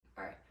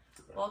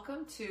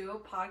welcome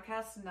to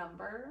podcast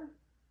number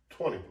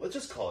 20. Let's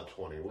just call it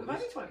 20. It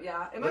might be 20.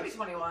 Yeah, it might be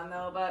 21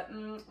 though, but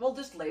we'll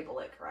just label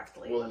it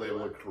correctly. We'll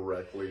label it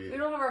correctly. We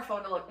don't have our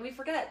phone to look. We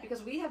forget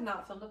because we have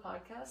not filmed a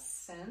podcast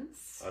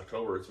since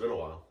October. It's been a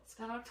while. It's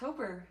been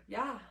October.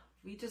 Yeah,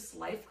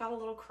 life got a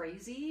little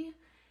crazy,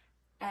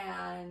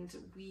 and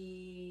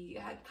we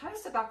had kind of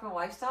stepped back from the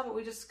lifestyle, but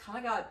we just kind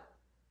of got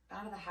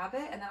out of the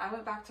habit, and then I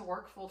went back to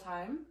work full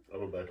time. I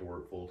went back to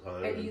work full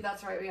time.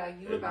 That's right. Yeah,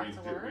 you went back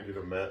to work.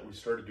 We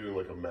started doing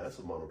like a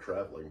massive amount of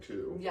traveling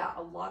too. Yeah,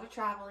 a lot of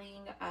traveling.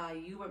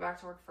 You went back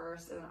to work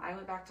first, and then I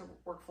went back to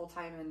work full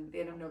time in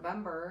the end of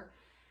November.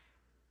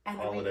 And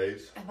the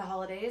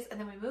holidays, and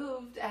then we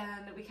moved,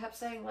 and we kept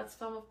saying, "Let's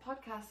film a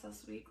podcast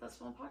this week. Let's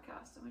film a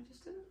podcast," and we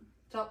just didn't.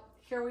 So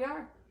here we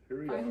are.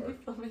 Finally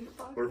filming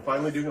a podcast. We're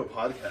finally doing a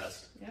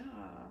podcast. Yeah.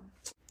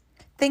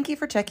 Thank you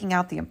for checking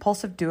out the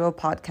Impulsive Duo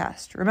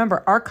podcast.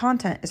 Remember, our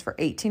content is for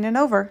 18 and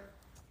over.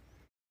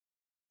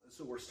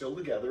 So we're still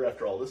together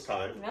after all this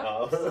time.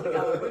 Yep, still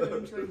together. We're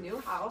moving to a new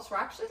house. We're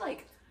actually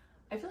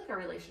I feel like our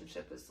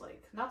relationship is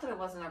not that it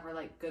wasn't ever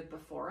good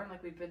before, and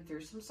we've been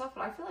through some stuff,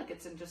 but I feel like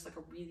it's in just a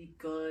really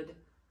good,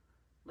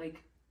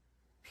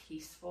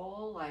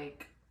 peaceful,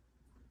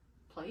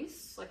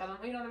 place. I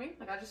don't know, you know what I mean?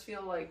 I just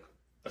feel I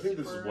think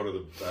this is one of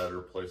the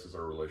better places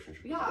our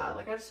relationship is. Yeah,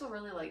 I just feel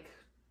really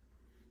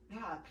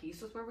at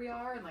peace with where we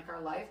are and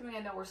our life. I mean, I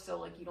know we're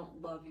still you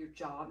don't love your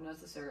job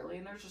necessarily,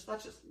 and that's just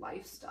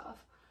life stuff.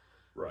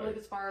 Right. But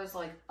as far as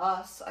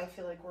us, I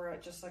feel we're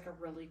at just a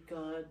really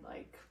good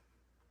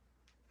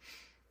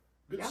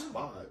good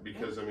spot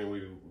because I mean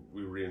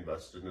we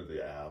reinvested into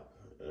the app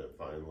and it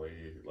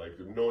finally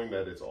knowing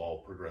that it's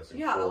all progressing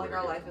forward.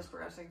 Our life is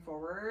progressing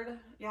forward.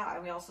 Yeah,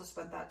 and we also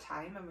spent that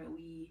time. I mean,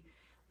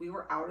 we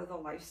were out of the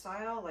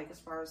lifestyle as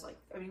far as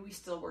I mean, we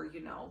still were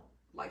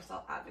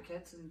lifestyle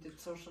advocates and did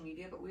social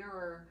media, but we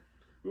were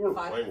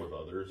playing with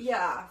others.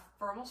 Yeah,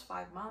 for almost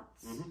 5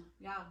 months. Mm-hmm.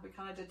 Yeah, we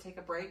kind of did take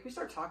a break. We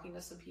started talking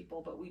to some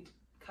people, but we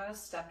kind of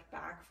stepped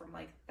back from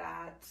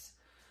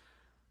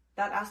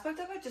that aspect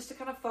of it just to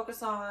kind of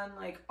focus on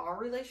our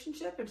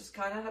relationship and just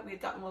kind of we had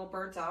gotten a little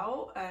burnt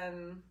out,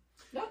 and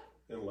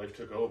and life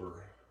took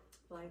over.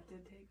 Life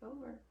did take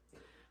over,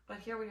 but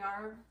here we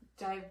are.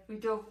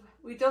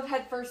 We dove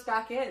head first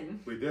back in.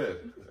 We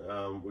did.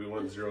 We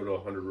went 0 to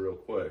 100 real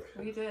quick.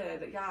 We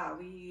did. Yeah,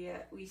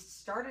 we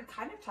started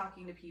kind of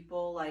talking to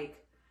people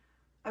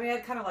I mean, I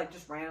kind of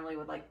just randomly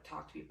would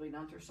talk to people,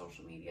 through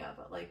social media,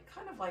 but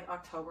kind of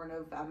October,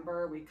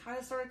 November, we kind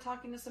of started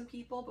talking to some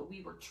people, but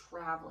we were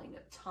traveling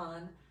a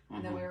ton,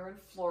 and then we were in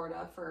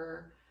Florida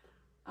for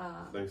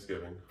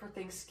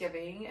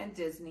Thanksgiving and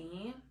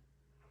Disney.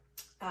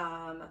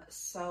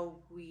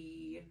 So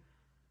we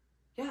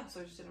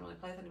just didn't really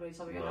play with anybody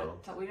until we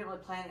didn't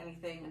really plan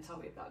anything until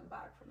we had gotten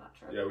back from that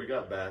trip. Yeah, we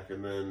got back,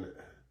 and then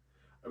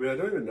I mean, I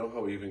don't even know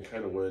how we even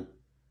kind of went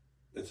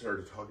and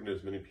started talking to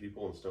as many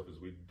people and stuff as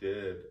we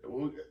did.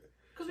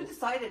 Because we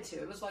decided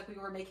to. It was we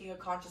were making a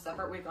conscious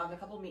effort. We've gone to a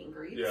couple meet and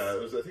greets. Yeah,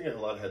 I think a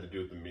lot had to do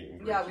with the meet and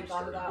greets. Yeah, we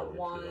thought of that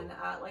one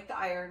at the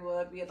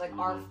Ironwood. We had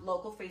our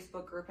local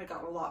Facebook group had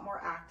gotten a lot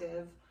more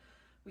active.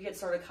 We had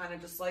started kind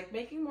of just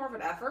making more of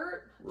an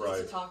effort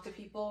just to talk to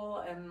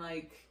people and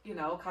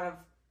kind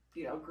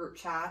of group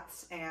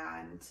chats,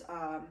 and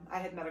I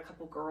had met a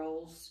couple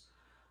girls,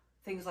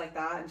 things like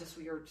that, and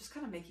we were just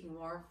kind of making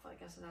more of,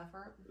 an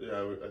effort.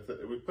 Yeah,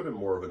 we put in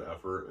more of an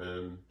effort,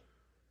 and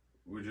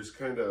we just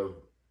kind of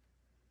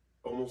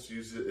almost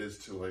used it as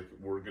to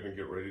we're gonna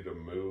get ready to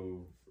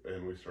move,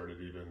 and we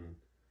started even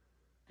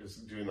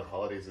just doing the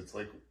holidays. It's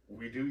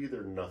we do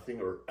either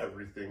nothing or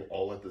everything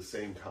all at the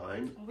same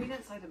time. Well, we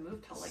didn't decide to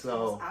move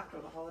till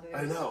after the holidays.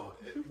 I know,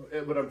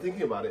 but I'm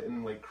thinking about it,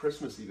 and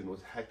Christmas even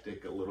was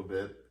hectic a little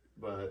bit,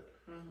 but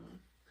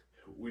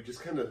we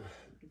just kind of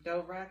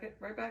dove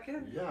right back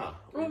in. Yeah.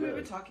 We've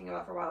been talking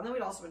about for a while, and then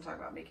we'd also been talking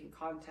about making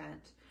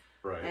content.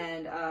 Right.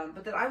 And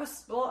but then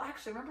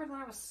remember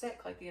when I was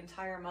sick the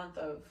entire month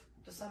of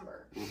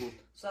December. Mm-hmm.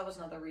 So that was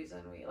another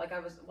reason we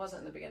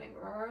wasn't in the beginning.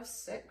 Remember I was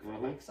sick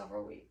for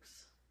several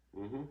weeks.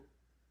 Mm-hmm.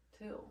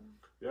 Too.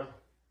 Yeah.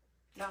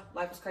 Yeah,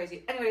 life was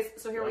crazy. Anyways,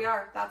 so here we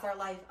are. That's our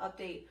life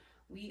update.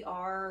 We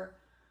are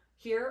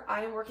here.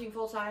 I am working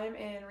full time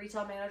in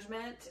retail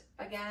management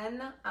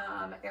again.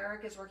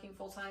 Eric is working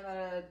full time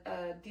at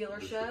a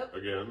dealership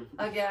again.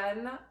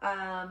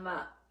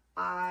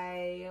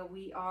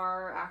 We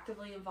are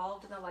actively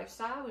involved in the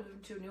lifestyle. We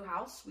moved to a new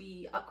house.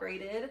 We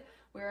upgraded.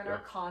 We're in our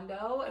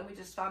condo, and we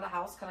just found a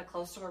house kind of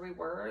close to where we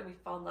were, and we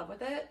fell in love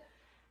with it.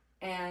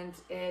 And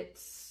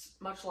it's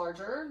much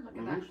larger.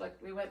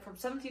 We went from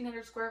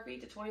 1,700 square feet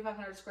to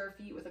 2,500 square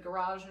feet with a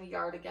garage and a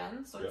yard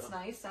again. So it's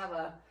nice to have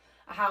a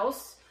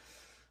house.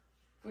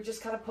 We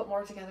just kind of put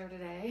more together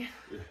today.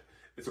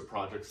 It's a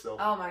project still.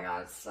 Oh my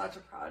God, it's such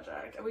a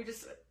project. And we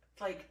just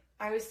I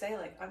always say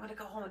I'm gonna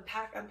go home and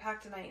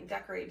unpack tonight and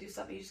decorate and do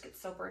something. You just get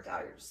so burnt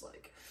out. You're just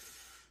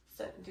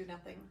sit and do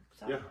nothing.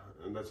 So. Yeah,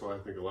 and that's why I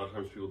think a lot of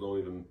times people don't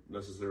even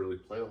necessarily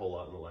play a whole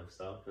lot in the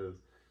lifestyle, because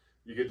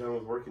you get done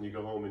with work and you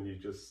go home and you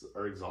just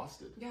are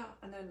exhausted. Yeah,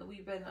 and then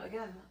we've been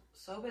again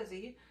so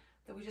busy.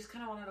 that we just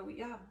kind of wanted to,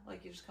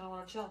 like you just kind of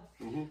want to chill.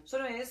 Mm-hmm.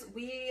 So anyways,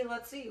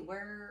 let's see,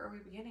 where are we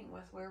beginning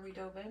with where we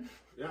dove in?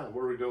 Yeah,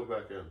 where we dove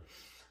back in.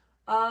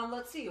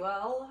 Let's see.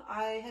 Well,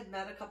 I had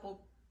met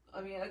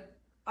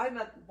I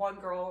met one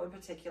girl in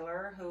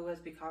particular who has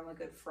become a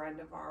good friend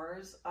of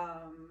ours.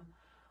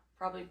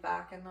 Probably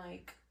back in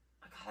like,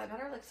 God, I met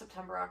her like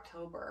September,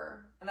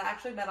 October, and I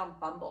actually met on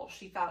Bumble.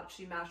 She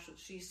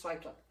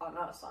swiped up on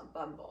us on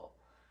Bumble,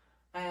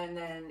 and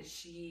then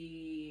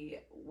she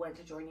went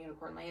to join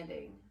Unicorn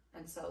Landing,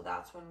 and so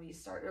that's when we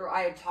started. Or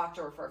I had talked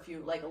to her for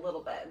a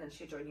little bit, and then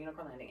she joined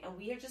Unicorn Landing, and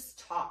we had just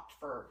talked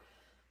for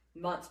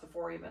months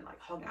before we even like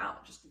hung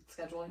out, just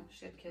scheduling.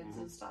 She had kids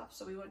and stuff,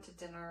 so we went to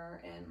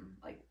dinner in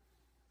like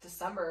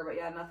December, but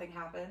yeah, nothing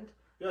happened.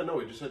 Yeah, no,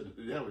 we had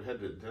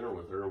dinner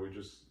with her, and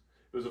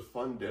it was a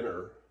fun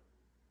dinner,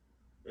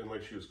 and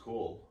like she was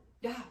cool.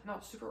 Yeah, no,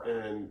 super rad.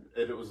 And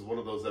it was one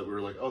of those that we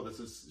were like, oh,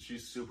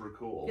 she's super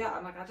cool. Yeah,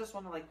 I'm like, I just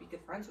want to like be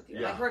good friends with you.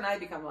 Yeah. Like her and I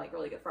become like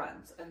really good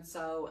friends, and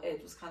so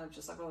it was kind of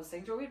just like one of those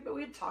things where we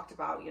had talked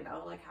about, you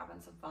know, like having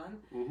some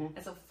fun,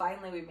 and so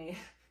finally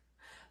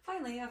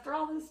after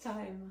all this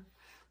time,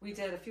 we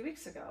did a few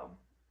weeks ago,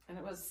 and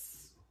it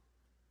was.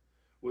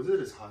 Was it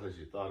as hot as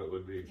you thought it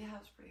would be? Yeah, it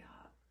was pretty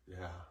hot.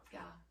 Yeah.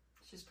 Yeah,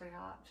 she's pretty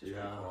hot. She's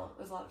pretty cool.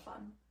 It was a lot of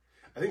fun.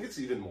 I think it's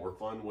even more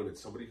fun when it's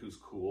somebody who's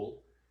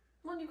cool.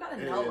 Well, you've got to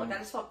know. Like, I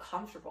just felt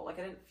comfortable. Like,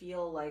 I didn't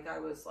feel like I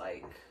was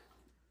like.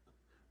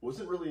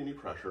 Wasn't really any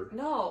pressure.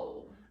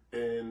 No.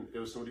 And it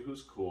was somebody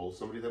who's cool,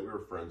 somebody that we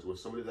were friends with,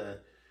 somebody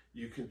that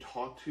you can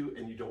talk to,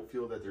 and you don't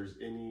feel that there's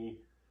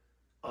any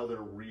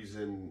other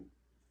reason.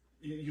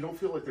 You don't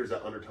feel like there's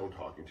that undertone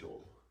talking to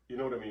them. You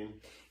know what I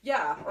mean?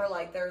 Yeah, or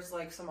like there's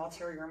like some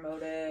ulterior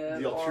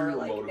motive. The ulterior or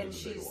like, motive and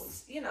is a big one.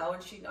 she's, you know,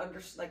 and she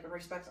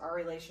respects our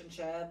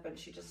relationship, and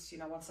she just, you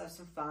know, wants to have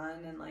some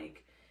fun, and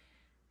like,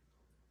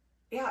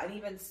 yeah, and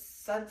even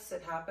since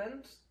it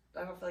happened,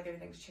 I don't feel like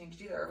anything's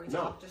changed either. We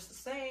talk just the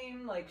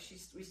same. Like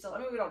we still. I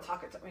mean, we don't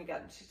talk.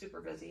 Again, she's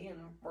super busy, and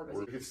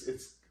we're busy.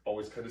 It's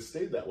always kind of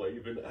stayed that way.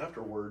 Even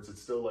afterwards,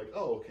 it's still like,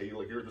 oh, okay,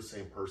 like you're the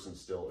same person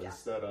still. Yeah.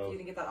 Instead of you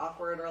didn't get that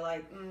awkward or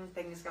like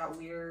things got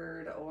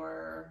weird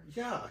or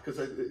because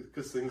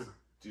things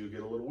do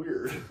get a little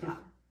weird. Yeah.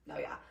 No,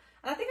 yeah,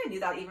 and I think I knew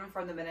that even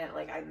from the minute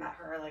like I met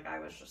her. Like I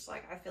was just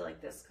like, I feel like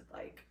this could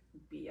like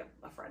be a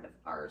friend of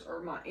ours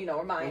or mine, you know,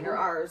 or mine or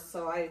ours.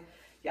 So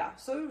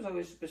so it was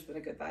always just been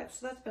a good vibe.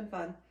 So that's been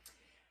fun.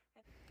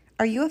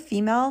 Are you a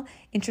female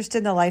interested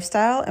in the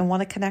lifestyle and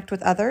want to connect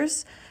with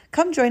others?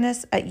 Come join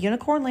us at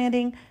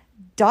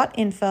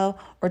unicornlanding.info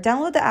or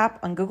download the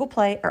app on Google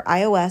Play or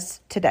iOS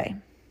today.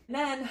 And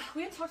then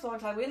we had talked a long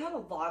time. We had a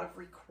lot of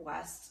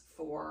requests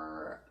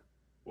for.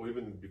 Well,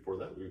 even before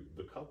that,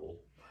 the couple.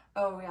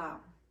 Oh yeah.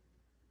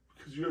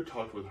 Because you had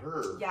talked with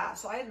her. Yeah.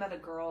 So I had met a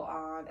girl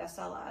on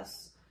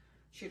SLS.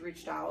 She'd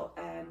reached out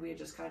and we had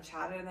just kind of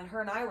chatted, and then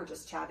her and I were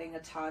just chatting a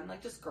ton,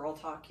 like just girl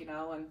talk, you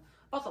know, and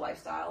about the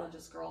lifestyle and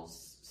just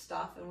girls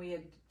stuff. And we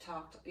had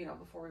talked, you know,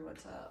 before we went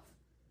to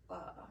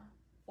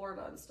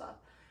Florida and stuff.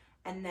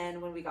 And then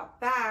when we got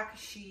back,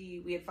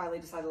 we had finally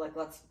decided like,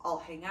 let's all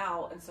hang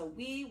out. And so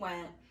we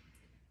went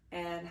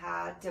and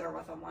had dinner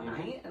with them one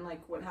night and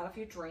like went and had a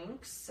few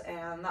drinks,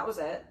 and that was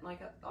it, like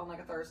on like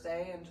a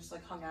Thursday, and just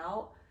like hung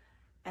out.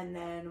 And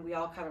then we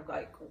all kind of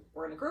like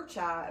were in a group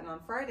chat, and on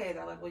Friday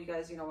they're like, well, you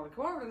guys, you know, want to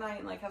come over tonight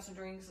and like have some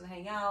drinks and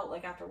hang out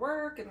like after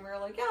work? And we were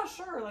like, yeah,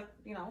 sure, like,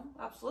 you know,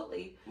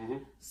 absolutely.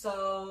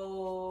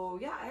 So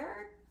yeah,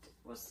 Eric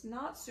was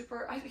not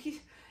super.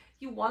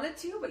 You wanted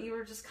to, but you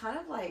were just kind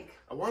of like.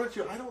 I wanted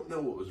to. I don't know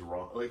what was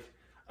wrong. Like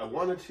I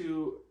wanted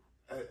to.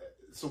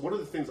 So one of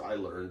the things I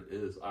learned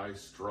is I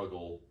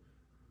struggle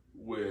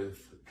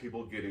with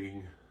people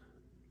getting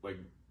like.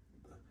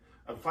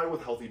 I'm fine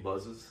with healthy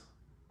buzzes.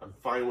 I'm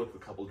fine with a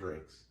couple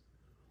drinks.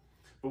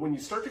 But when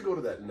you start to go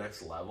to that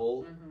next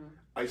level,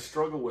 I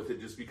struggle with it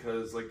just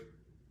because, like,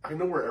 I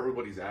know where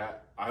everybody's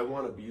at. I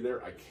want to be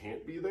there. I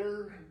can't be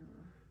there.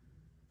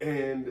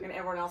 And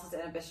everyone else's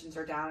inhibitions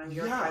are down, and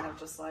you're kind of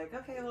just like,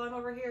 okay, well, I'm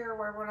over here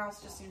where everyone else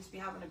just seems to be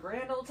having a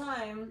grand old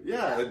time.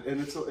 Yeah,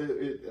 and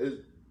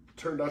it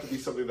turned out to be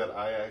something that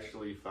I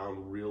actually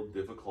found real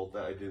difficult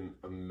that I didn't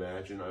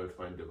imagine I would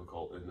find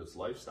difficult in this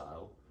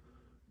lifestyle.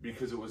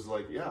 Because it was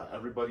like, yeah,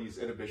 everybody's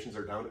inhibitions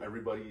are down.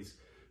 Everybody's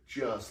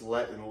just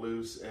letting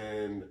loose,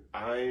 and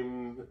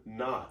I'm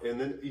not.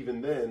 And then even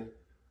then,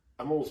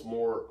 I'm almost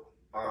more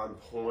on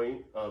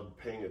point of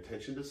paying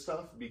attention to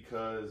stuff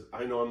because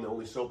I know I'm the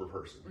only sober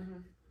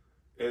person.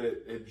 And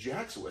it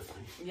jacks with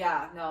me.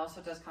 Yeah, no, so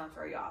it does kind of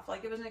throw you off.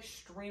 Like, it was an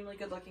extremely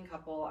good-looking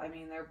couple. I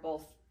mean, they're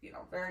both, you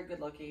know, very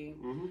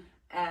good-looking.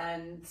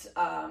 And,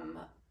 I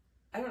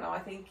don't know, I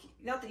think,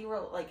 not that you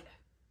were, like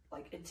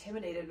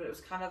intimidated, but it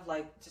was kind of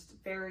like just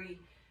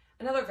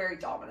another very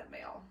dominant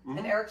male.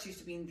 And Eric's used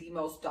to being the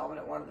most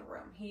dominant one in the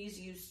room. He's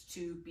used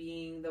to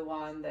being the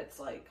one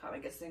that's like kind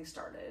of gets things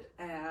started,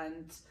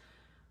 and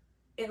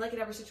in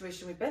every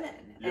situation we've been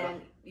in,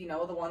 and you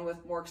know, the one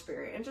with more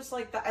experience, and just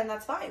like that, and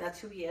that's fine. That's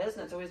who he is,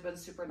 and it's always been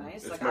super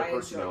nice. It's like my I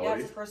personality. enjoy, yeah,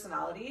 it's his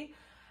personality,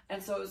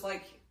 and so it was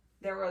like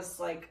there was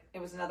like,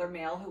 it was another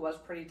male who was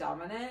pretty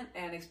dominant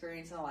and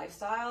experienced in the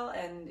lifestyle,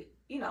 and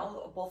you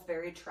know, both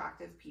very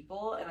attractive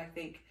people. And I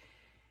think,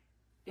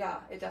 yeah,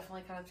 it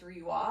definitely kind of threw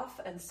you off.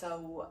 And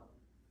so,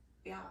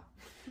 yeah.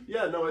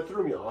 Yeah, no, it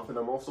threw me off. And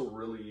I'm also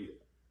really,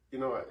 you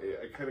know,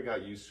 I kind of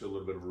got used to a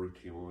little bit of a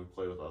routine when we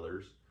play with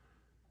others.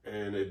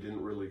 And it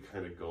didn't really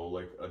kind of go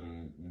like a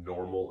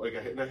normal, like,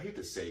 and I hate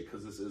to say,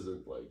 because this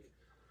isn't like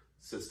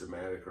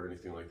systematic or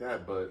anything like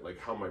that, but like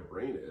how my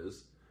brain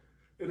is.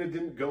 And it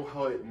didn't go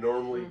how it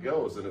normally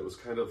goes, and it was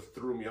kind of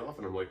threw me off.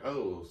 And I'm like,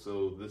 oh,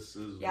 so this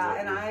is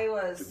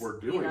what we're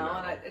doing, you know.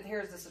 Now. And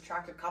here's this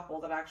attractive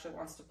couple that actually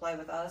wants to play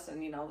with us,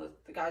 and you know,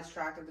 the guy's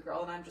attractive, the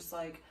girl, and I'm just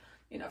like,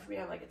 you know, for me,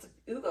 I'm like, it's an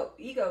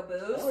ego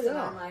boost, oh, yeah. And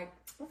I'm like,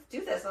 let's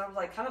do this, and I was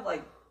like, kind of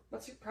like,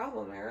 what's your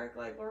problem, Eric?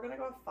 Like, we're gonna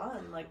go have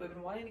fun. Like, we've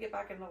been wanting to get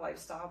back into the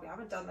lifestyle. We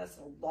haven't done this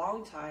in a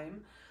long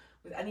time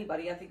with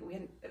anybody. I think we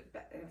hadn't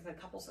been a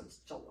couple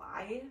since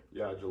July.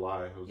 Yeah,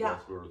 July. It was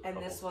last we were with a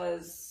couple. This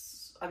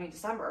was, I mean,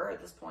 December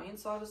at this point.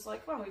 So I was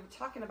like, well, we've been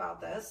talking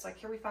about this. Like,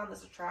 here we found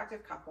this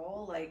attractive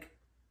couple. Like,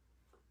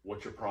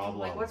 what's your problem?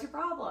 Like, what's your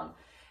problem?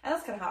 And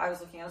that's kind of how I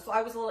was looking at it. So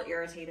I was a little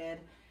irritated.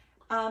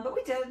 But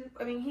we did.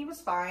 I mean, he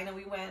was fine. And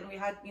we went and we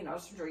had, you know,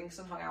 some drinks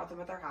and hung out with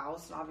him at their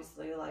house. And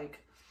obviously,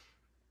 like,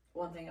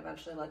 one thing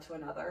eventually led to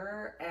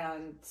another.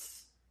 And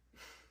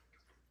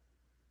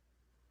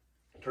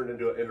turned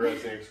into an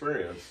interesting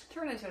experience.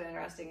 Turned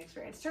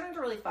into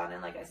really fun.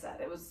 And like I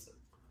said, it was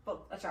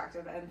both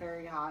attractive and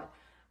very hot.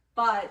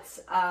 But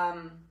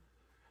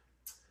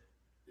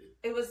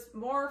it was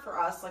more for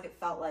us, like, it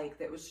felt like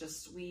that was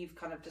just, we've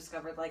kind of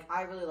discovered, like,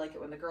 I really like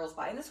it when the girls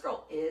bi, and this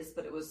girl is,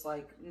 but it was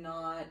like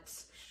not,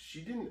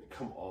 she didn't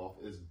come off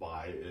as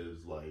bi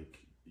as like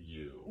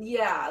you.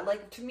 Yeah,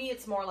 like, to me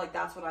it's more like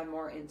that's what I'm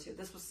more into.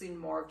 This was seen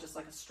more of just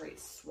like a straight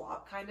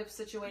swap kind of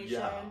situation.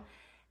 Yeah.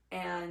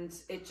 And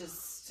it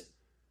just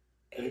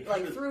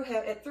threw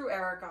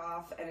Eric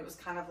off, and it was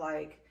kind of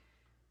like,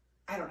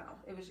 I don't know.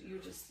 It was, you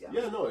just,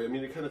 yeah. No, I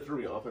mean, it kind of threw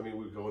me off. I mean,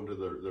 we'd go into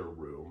their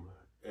room,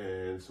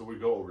 and so we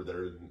go over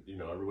there, and, you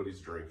know, everybody's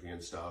drinking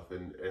and stuff,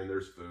 and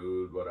there's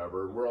food,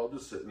 whatever, and we're all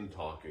just sitting and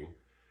talking.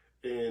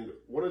 And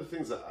one of the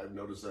things that I've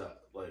noticed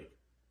that, like,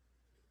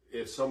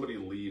 if somebody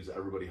leaves,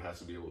 everybody has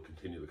to be able to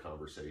continue the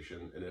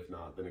conversation, and if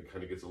not, then it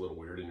kind of gets a little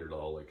weird, and you're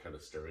all, like, kind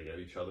of staring at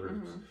each other.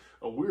 Mm-hmm.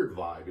 It's a weird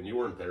vibe, and you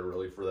weren't there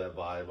really for that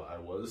vibe. I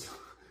was.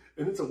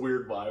 And it's a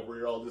weird vibe where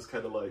you're all just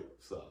kind of like,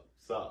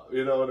 sup,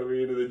 you know what I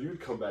mean? And then you'd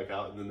come back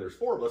out, and then there's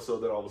four of us, so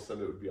then all of a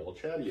sudden it would be all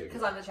chatty again.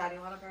 Because I'm the chatty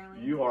one,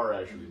 apparently. You are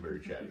actually a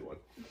very chatty one.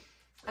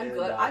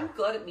 I'm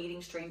good at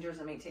meeting strangers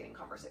and maintaining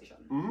conversation.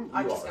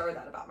 I've discovered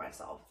that about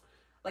myself.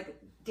 Like,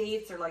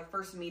 dates or, like,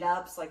 first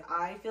meetups, like,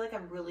 I feel like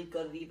I'm really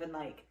good at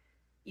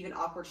even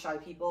awkward, shy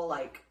people,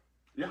 like...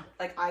 Yeah.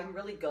 Like, I'm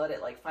really good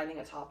at, like, finding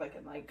a topic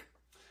and, like...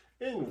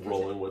 And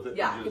rolling with it.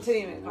 Yeah,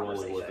 continuing the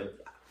conversation. With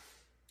it.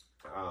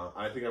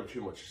 I think I'm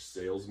too much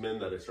salesman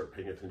that I start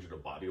paying attention to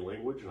body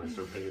language, and I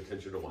start paying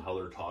attention to how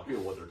they're talking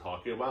and what they're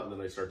talking about, and then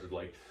I start to,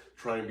 like,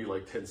 try and be,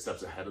 like, 10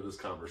 steps ahead of this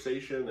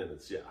conversation, and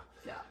it's, yeah.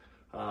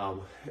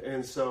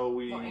 And so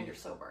and you're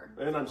sober.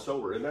 And I'm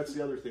sober, and that's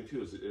the other thing,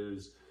 too,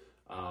 is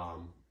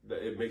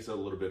that it makes it a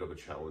little bit of a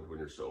challenge when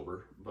you're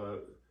sober,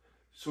 but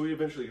so we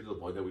eventually get to the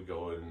point that we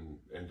go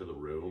into the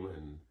room,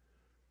 and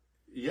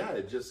yeah,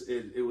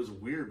 it was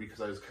weird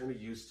because I was kind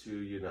of used to,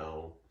 you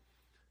know,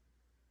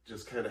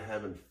 just kind of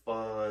having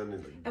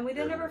fun. And we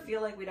didn't ever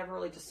feel like we'd ever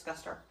really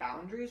discussed our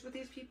boundaries with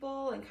these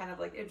people, and kind of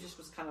like, it just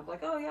was kind of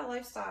like, oh yeah,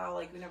 lifestyle.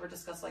 Like, we never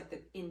discussed like the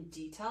in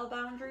detail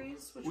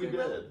boundaries, which we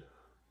did.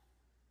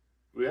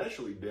 We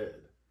actually did.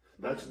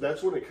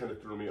 That's when it kind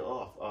of threw me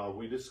off.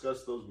 We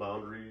discussed those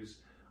boundaries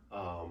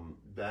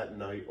that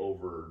night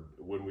over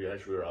when we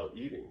actually were out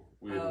eating.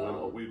 We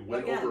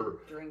went over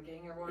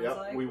drinking. Everyone's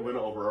like, we went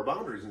over our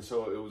boundaries, and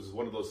so it was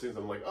one of those things.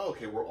 I'm like, oh,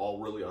 okay, we're all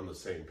really on the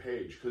same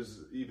page.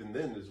 Because even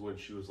then is when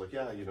she was like,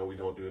 yeah, you know, we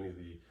don't do any of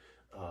the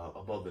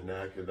above the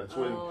neck, and that's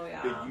when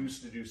they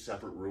used to do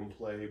separate room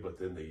play, but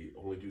then they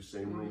only do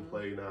same room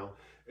play now.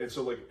 And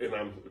so, like, and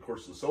I'm of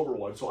course the sober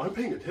one, so I'm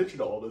paying attention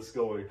to all this,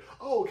 going,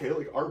 oh, okay,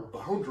 like our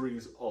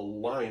boundaries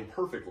align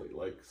perfectly.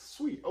 Like,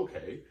 sweet,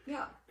 okay,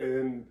 yeah,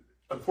 and.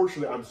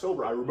 Unfortunately, I'm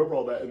sober. I remember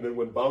all that, and then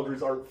when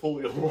boundaries aren't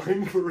fully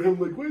aligned for him,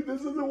 like, wait,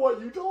 this isn't what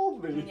you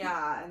told me.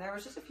 Yeah, and there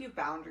was just a few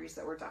boundaries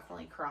that were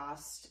definitely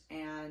crossed,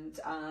 and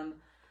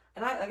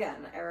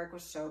Eric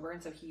was sober,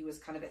 and so he was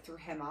kind of, it threw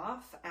him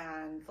off,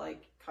 and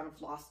like kind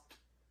of lost.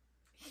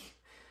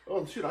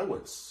 Oh shoot! I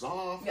went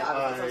soft. Yeah,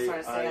 I was trying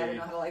to say. I didn't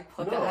know how to like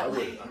put that.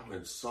 I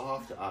went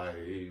soft.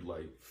 I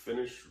like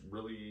finished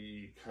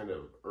really kind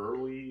of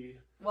early.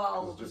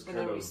 Well, just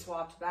when we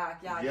swapped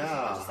back, I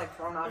was just like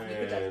thrown off.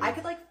 And I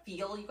could like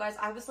feel you guys.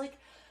 I was like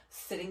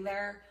sitting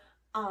there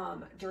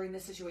during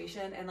this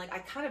situation, and like I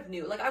kind of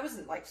knew, like I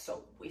wasn't like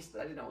so wasted.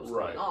 I didn't know what was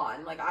going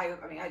on. Like I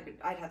mean,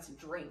 I'd had some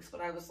drinks,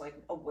 but I was like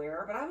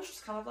aware. But I was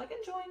just kind of like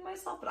enjoying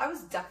myself. But I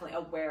was definitely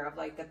aware of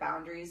like the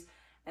boundaries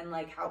and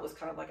like how it was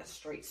kind of like a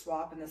straight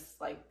swap, and this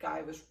like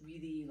guy was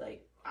really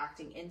like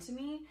acting into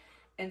me.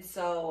 And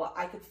so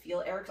I could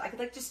feel Eric's, I could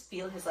like just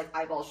feel his like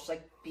eyeballs just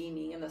like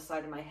beaming in the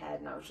side of my head.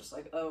 And I was just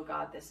like, oh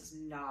God, this is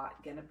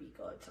not going to be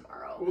good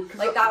tomorrow. Well,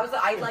 like that was,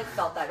 I like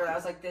felt that, or I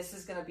was like, this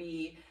is going to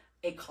be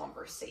a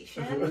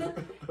conversation.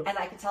 And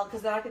I could tell,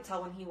 because then I could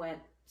tell when he went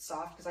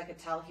soft, because I could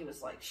tell he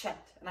was like, shit.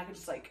 And I could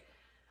just like,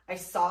 I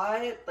saw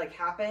it like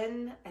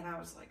happen and I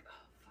was like,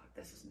 oh fuck,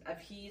 this is, if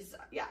he's,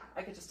 yeah,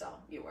 I could just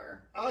tell you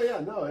were. Oh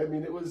yeah, no, I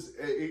mean, it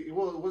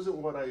wasn't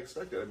what I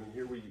expected. I mean,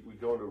 here we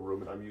go into a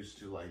room and I'm used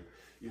to like,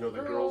 you know,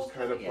 the girls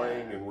kind of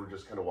playing and we're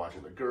just kind of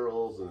watching the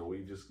girls and then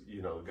we just,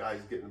 you know, the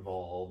guys get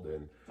involved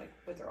and like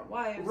with their own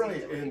wives.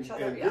 Right, and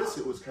this,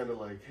 it was kind of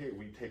like, hey,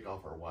 we take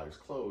off our wives'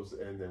 clothes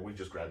and then we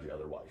just grab the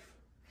other wife.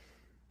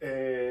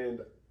 And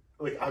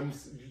like,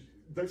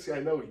 next thing I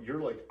know,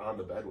 you're like on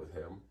the bed with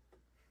him.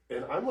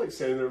 And I'm like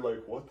standing there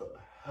like, what the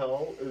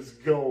hell is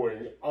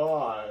going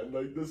on?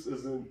 Like, this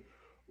isn't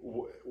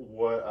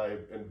what I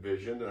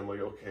envisioned. And I'm like,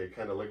 okay,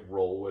 kind of like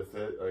roll with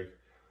it. Like,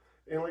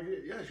 and like,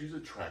 yeah, she's an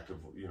attractive,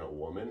 you know,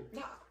 woman.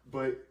 Yeah.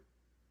 But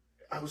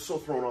I was so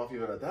thrown off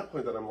even at that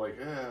point that I'm like,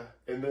 eh.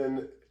 And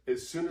then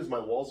as soon as my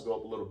walls go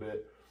up a little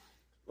bit,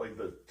 like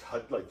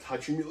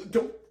touching me, like,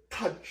 don't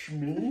touch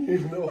me,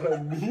 you know what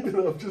I mean? And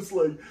I'm just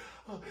like,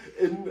 oh.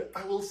 And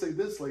I will say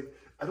this, like,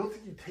 I don't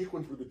think you take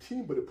one for the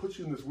team, but it puts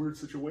you in this weird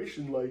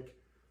situation. Like,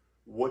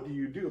 what do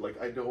you do?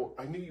 Like,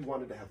 I knew you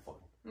wanted to have fun.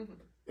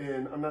 Mm-hmm.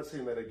 And I'm not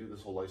saying that I do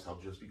this whole lifestyle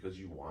just because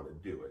you want to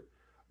do it.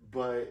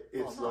 But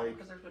it's like,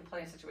 because there's been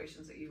plenty of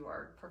situations that you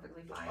are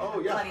perfectly fine. Oh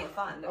yeah, plenty of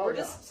fun. We're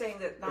just saying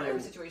that not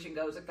every situation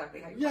goes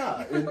exactly how you.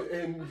 Yeah,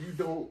 and you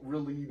don't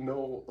really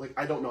know. Like,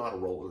 I don't know how to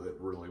roll with it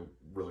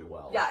really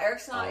well. Yeah,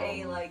 Eric's not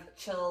a like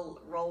chill,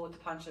 roll with the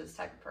punches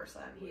type of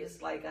person. He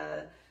is like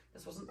a,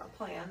 this wasn't a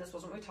plan. This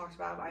wasn't what we talked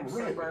about. I'm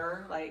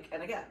sober. Like,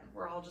 and again,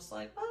 we're all just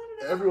like, oh,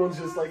 no, everyone's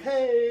just like,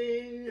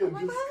 hey, and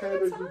just kind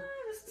of.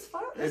 This is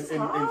fun. This is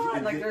fun.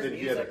 And like, there's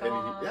music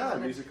on. Yeah,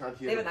 music on.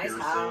 They have a nice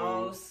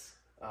house.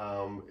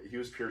 He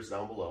was pierced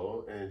down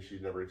below, and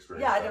she'd never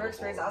experienced. Yeah, I never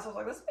experienced that. So I was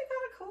like, this would be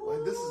kind of cool.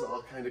 Like, this is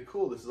all kind of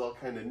cool. This is all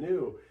kind of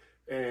new,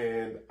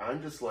 and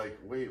I'm just like,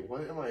 wait,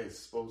 what am I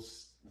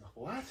supposed?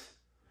 What?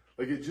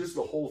 Like, it just,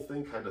 the whole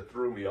thing kind of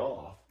threw me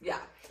off. Yeah.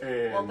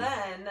 And well,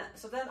 then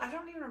I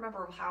don't even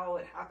remember how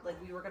it happened.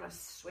 Like, we were gonna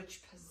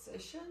switch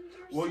positions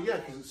or something. Well, yeah,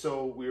 because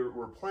so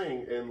we're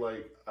playing, and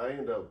like I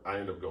end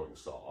up going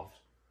soft,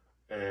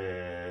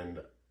 and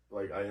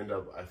like I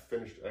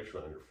finished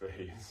actually on your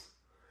face.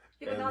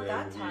 Yeah, but not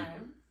that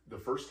time. The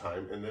first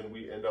time, and then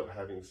we end up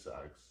having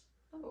sex.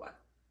 Oh, what?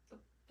 The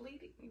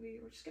bleeding? We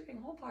were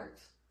skipping whole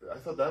parts. I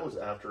thought that was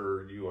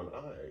after you and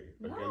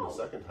I, again, the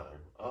second time.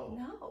 Oh.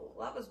 No,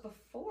 that was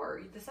before.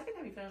 The second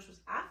time you finished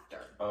was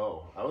after.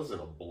 Oh, I was in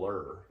a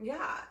blur.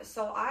 Yeah,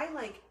 so I,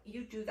 like,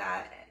 you do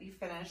that, you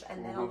finish,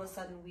 and then all of a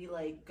sudden we,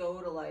 like, go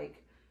to,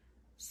 like,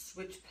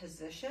 switch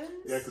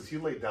positions. Yeah, because he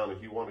laid down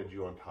and he wanted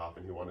you on top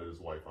and he wanted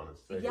his wife on his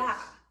face. Yeah.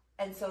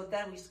 And so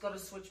then we just go to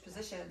switch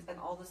positions, and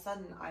all of a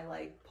sudden I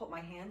like put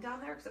my hand down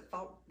there because it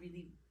felt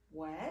really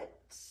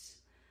wet.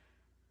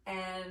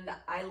 And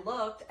I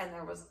looked, and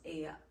there was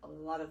a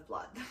lot of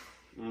blood.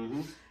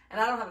 Mm-hmm.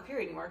 And I don't have a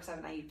period anymore because I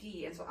have an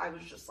IUD. And so I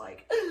was just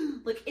like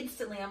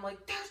instantly, I'm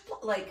like, there's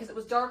blood. Like, because it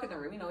was dark in the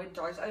room, you know, it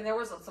dark. I mean, there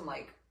was some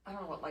like, I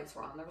don't know what lights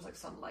were on. There was like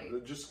some light.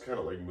 Just kind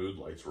of like mood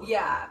lights were on.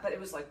 Yeah, but it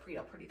was like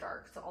pretty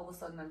dark. So all of a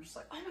sudden I'm just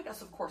like, oh my gosh,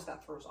 so of course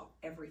that throws off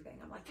everything.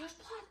 I'm like, there's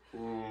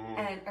blood.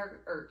 And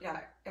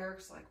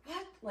Eric's like,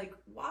 what? Like,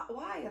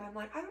 why? And I'm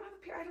like, I don't have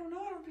a period. I don't know,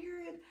 I don't have a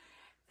period.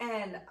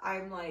 And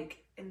I'm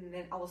like, and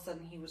then all of a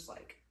sudden he was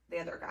like, the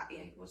other guy,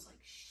 he was like,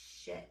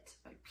 shit,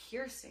 like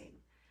piercing.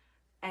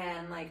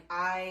 And like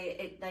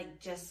it like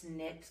just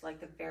nicked like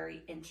the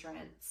very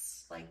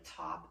entrance, like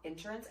top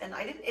entrance, and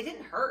it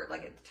didn't hurt.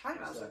 Like at the time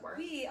I was like,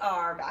 we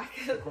are back.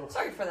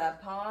 Sorry for that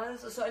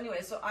pause. So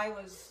anyway, so I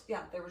was,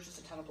 there was just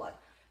a ton of blood.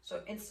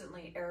 So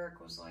instantly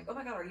Eric was like, oh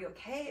my God, are you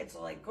okay? And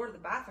so like go to the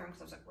bathroom,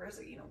 because I was like, where is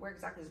it? You know, where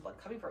exactly is blood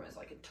coming from? Is it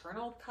like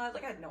internal cut?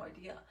 Like I had no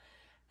idea.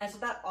 And so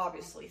that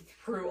obviously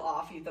threw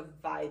off the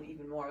vibe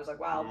even more. I was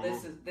like, wow,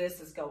 this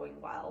is going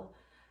well.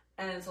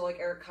 And so like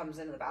Eric comes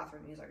into the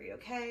bathroom and he's like, are you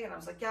okay? And I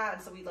was like, yeah.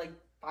 And so we like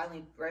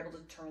finally were able to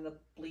determine the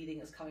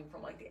bleeding is coming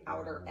from like the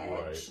outer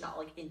edge, not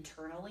like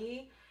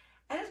internally.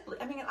 And it's,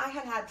 I mean, I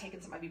had taken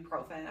some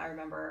ibuprofen, I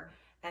remember,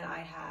 and I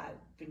had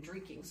been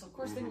drinking. So of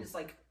course then it's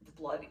like the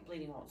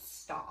bleeding won't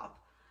stop.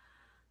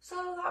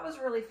 So that was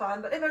really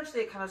fun, but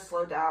eventually it kind of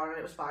slowed down and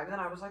it was fine. And then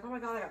I was like, oh my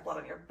God, I got blood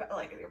on your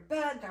in your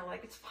bed. And they're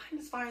like, it's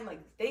fine.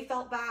 Like they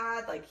felt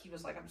bad. Like he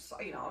was like, I'm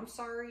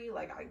sorry.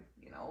 Like I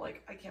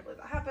can't believe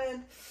that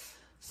happened.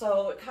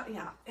 So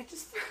it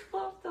just threw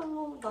off the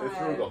whole vibe. It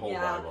threw the whole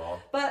vibe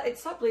off. But it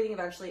stopped bleeding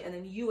eventually, and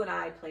then you and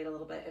I played a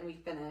little bit and we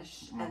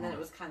finished, and then it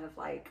was kind of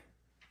like,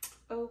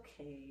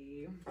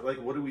 okay.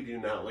 Like, what do we do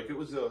now? Like, it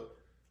was a...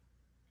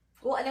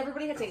 Well, and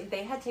everybody had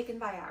taken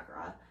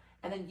Viagra,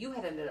 and then you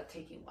had ended up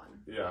taking one.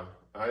 Yeah,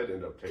 I had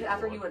ended up taking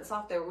after one. You went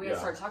soft there, we had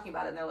started talking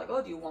about it, and they're like,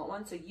 oh, do you want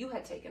one? So you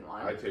had taken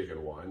one. I'd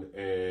taken one,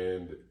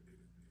 and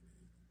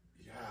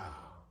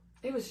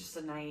it was just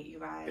a night, you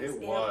guys.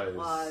 It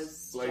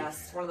was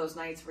just one of those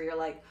nights where you're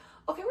like,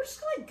 okay, we're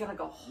just gonna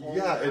go home.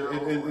 Yeah,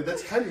 and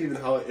that's kind of even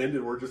how it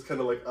ended. We're just kind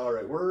of like, all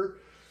right,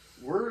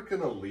 we're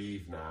gonna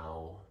leave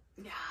now.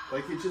 Yeah.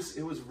 Like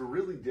it was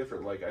really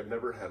different. Like I've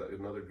never had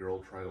another girl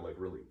try to like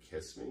really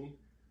kiss me,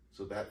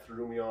 so that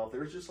threw me off.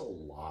 There's just a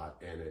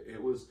lot in it.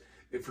 It was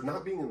for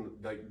not being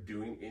like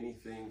doing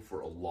anything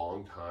for a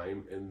long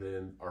time, and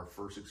then our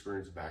first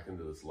experience back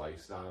into this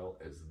lifestyle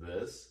as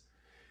this.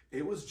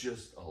 It was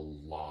just a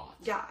lot.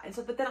 Yeah, and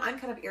so, but then I'm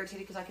kind of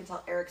irritated because I can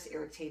tell Eric's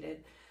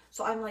irritated.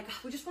 So I'm like,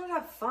 we just want to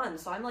have fun.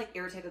 So I'm like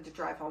irritated to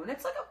drive home. And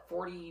it's like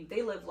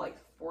they live like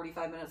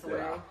 45 minutes away.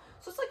 Yeah.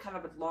 So it's like kind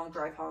of a long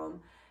drive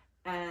home.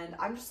 And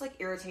I'm just like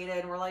irritated.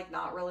 And we're like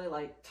not really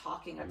like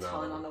talking a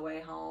ton on the way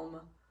home.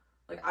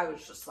 Like I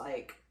was just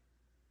like,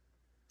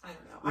 I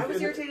don't know. I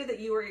was irritated that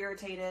you were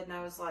irritated. And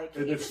I was like,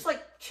 can you just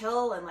like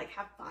chill and like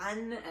have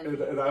fun?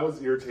 And I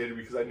was irritated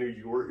because I knew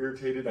you were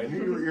irritated. I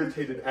knew you were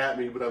irritated at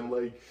me, but I'm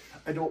like,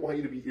 I don't want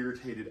you to be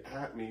irritated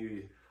at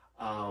me.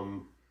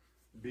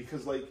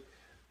 Because like,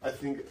 I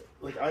think,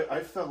 like,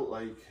 I felt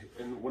like,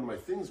 and one of my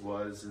things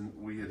was, and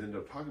we had ended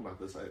up talking about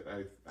this,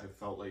 I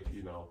felt like,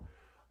 you know,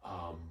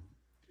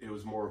 it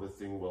was more of a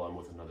thing, well, I'm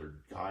with another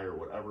guy or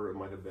whatever it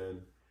might have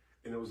been.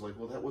 And it was like,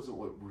 well, that wasn't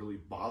what really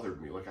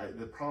bothered me. Like,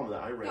 the problem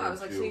that I ran into... I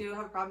was like, so you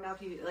have a problem now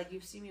if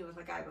you've seen me with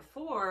a guy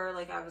before?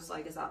 Like, I was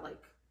like, is that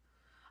like...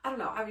 I don't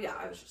know. I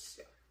was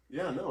just...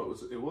 Yeah, no, it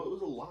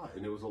was a lot.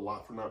 And it was a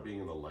lot for not being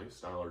in the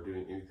lifestyle or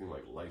doing anything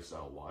like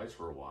lifestyle-wise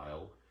for a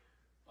while.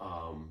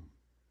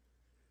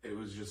 It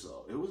was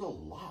a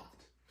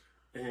lot.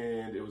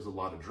 And it was a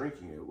lot of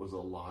drinking. It was a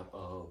lot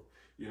of,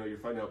 you know, you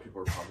find out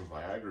people are popping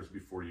Viagra's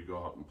before you go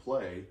out and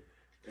play.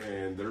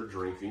 And they're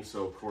drinking,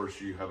 so of course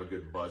you have a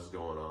good buzz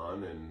going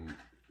on. And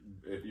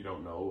if you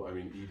don't know, I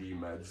mean, ED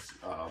meds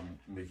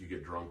make you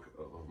get drunk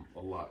a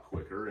lot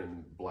quicker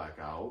and black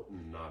out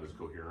and not as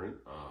coherent.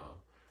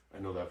 I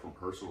know that from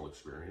personal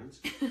experience.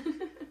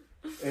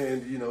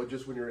 And, you know,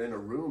 just when you're in a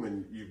room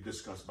and you've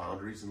discussed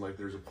boundaries, and like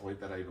there's a point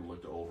that I even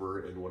looked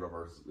over, and one of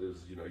ours is,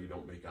 you know, you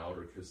don't make out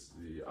or kiss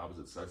the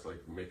opposite sex,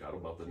 like make out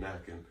above the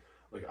neck. And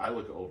like I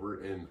look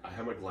over and I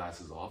have my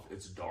glasses off,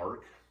 it's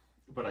dark,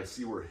 but I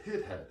see where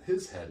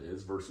his head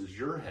is versus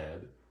your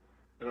head.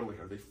 And I'm like,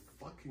 are they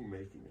fucking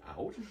making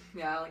out?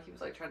 Yeah, like he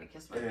was like trying to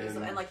kiss my face.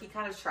 And like he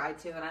kind of tried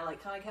to, and I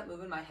like kind of kept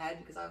moving my head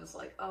because I was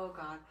like, oh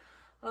God.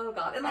 Oh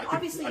God. And like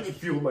obviously I could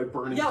feel my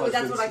burning. Yeah,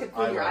 that's what I could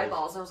feel in your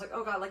eyeballs. And I was like,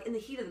 oh God, like in the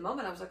heat of the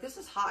moment, I was like, this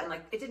is hot. And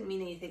like it didn't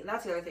mean anything. And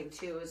that's the other thing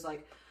too, is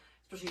like,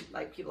 especially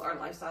like people are in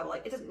lifestyle,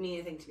 like it doesn't mean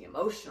anything to me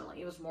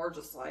emotionally. It was more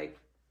just like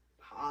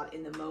hot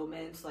in the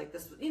moment. Like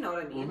this, you know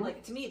what I mean? Mm-hmm.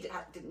 Like to me, it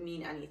didn't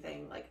mean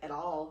anything like at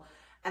all.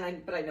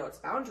 But I know it's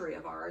a boundary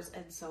of ours.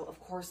 And so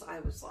of course I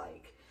was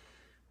like,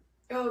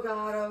 oh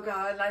God.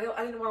 And I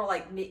didn't want to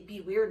like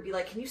be weird and be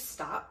like, can you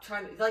stop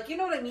trying to, like, you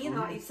know what I mean?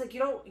 Mm-hmm. It's like,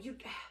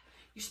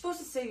 you're supposed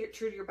to stay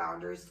true to your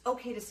boundaries. It's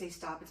okay to say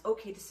stop. It's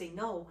okay to say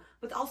no.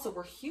 But also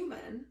we're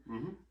human.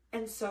 Mm-hmm.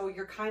 And so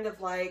you're kind of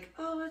like,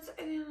 oh, I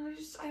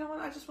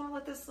just want to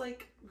let this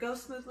like go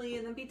smoothly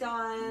and then be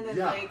done. And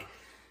like,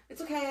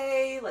 it's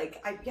okay.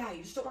 Like,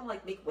 you just don't want to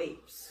like make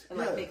waves and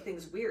like make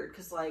things weird.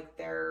 Because like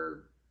they're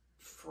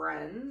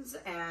friends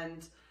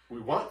and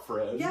we want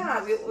friends.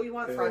 Yeah, we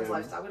want friends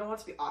lifestyle. We don't want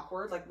it to be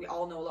awkward. Like we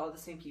all know a lot of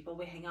the same people.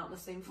 We hang out in the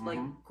same like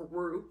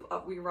group.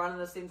 We run in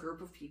the same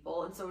group of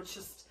people. And so it's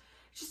just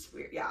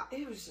weird. Yeah,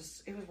 it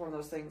was one of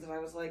those things that I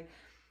was like,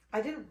 I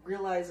didn't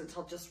realize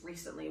until just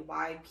recently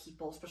why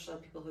people, especially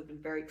people who've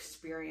been very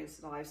experienced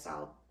in the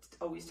lifestyle,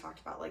 always talked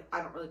about like,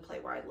 I don't really play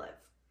where I live.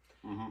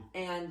 Mm-hmm.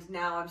 And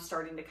now I'm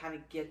starting to kind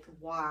of get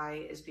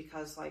why is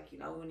because like, you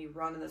know, when you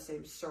run in the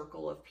same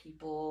circle of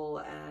people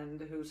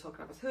and who's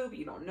hooking up with who, but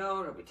you don't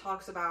know, nobody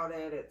talks about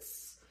it.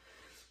 It's,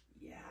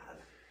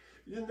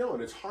 You know,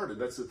 and it's hard. And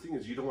that's the thing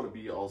is you don't want to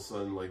be all of a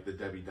sudden like the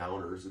Debbie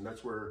Downers. And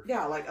that's where...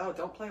 Yeah, like, oh,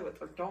 don't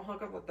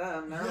hook up with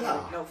them. They're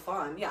like, no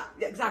fun. Yeah,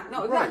 exactly.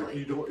 No, exactly. Right.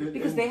 You don't,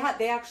 because they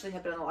actually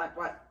have been in a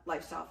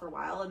lifestyle for a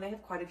while, and they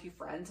have quite a few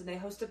friends, and they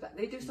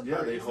do some parties.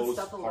 Yeah, they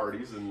host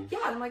parties. And yeah,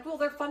 and I'm like, well,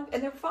 they're fun,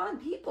 and they're fun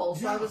people.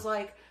 So I was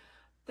like,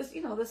 this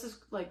is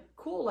like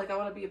cool. Like, I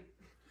want to be I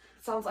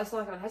sound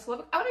like I'm in high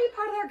school. I want to be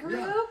part of that group.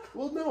 Yeah.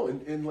 Well, no,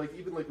 and like,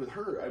 even like with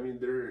her, I mean,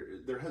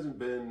 there hasn't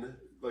been,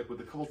 like with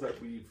the couples that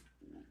we've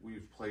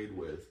played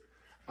with,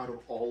 out of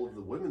all of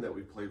the women that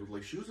we played with,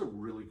 like she was a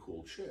really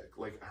cool chick.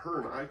 Like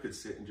her and I could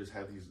sit and just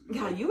have these.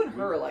 Yeah, you and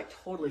her like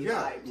totally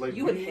vibed. Like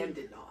you and him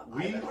did not.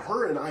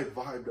 Her and I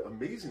vibed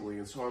amazingly,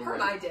 and so her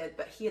and I did,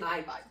 but he and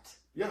I vibed.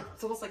 Yeah,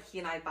 it's almost like he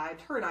and I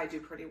vibed. Her and I do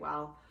pretty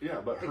well. Yeah,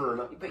 but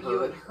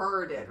you and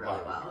her did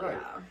really well. Right,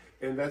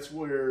 yeah. And that's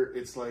where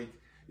it's like,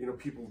 you know,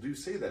 people do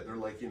say that they're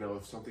like, you know,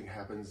 if something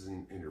happens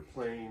and you're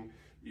playing.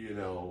 You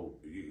know,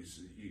 you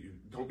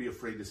don't be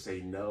afraid to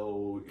say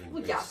no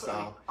and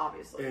stop.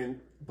 Obviously.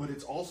 But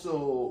it's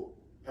also,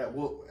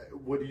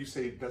 what do you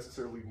say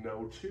necessarily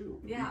no to?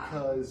 Yeah.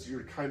 Because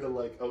you're kind of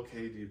like,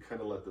 okay, do you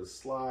kind of let this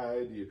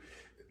slide?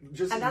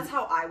 And that's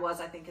how I was,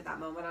 I think, at that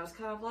moment. I was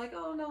kind of like,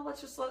 oh no, let's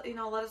just let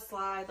it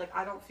slide. Like,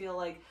 I don't feel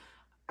like,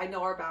 I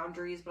know our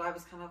boundaries, but I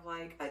was kind of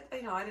like,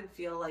 I didn't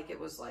feel like it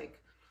was like,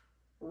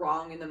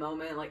 wrong in the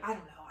moment. Like, I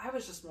don't know. I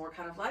was just more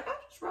kind of like, I'm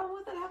just rolling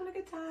with it, having a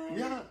good time.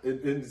 Yeah,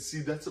 and see,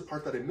 that's the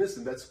part that I missed,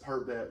 and that's the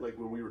part that, like,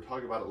 when we were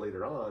talking about it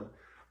later on,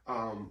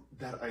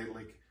 that I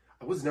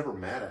was never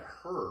mad at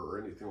her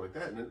or anything like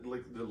that. And it,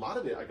 like, a lot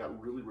of it, I got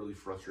really, really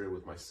frustrated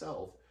with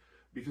myself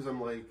because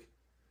I'm like,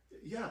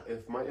 yeah,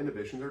 if my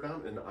inhibitions are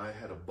down and I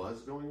had a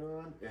buzz going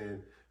on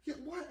and yeah,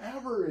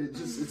 whatever,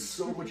 it's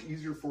so much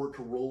easier for it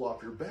to roll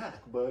off your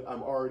back, but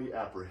I'm already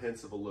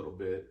apprehensive a little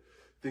bit.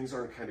 Things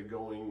aren't kind of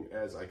going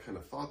as I kind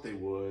of thought they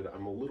would.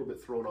 I'm a little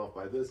bit thrown off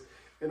by this.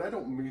 And I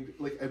don't mean,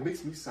 like, it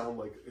makes me sound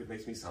like a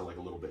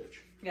little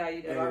bitch. Yeah,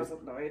 you did. I was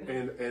annoyed.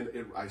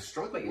 I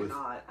struggled with. But you're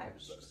not. I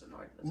was just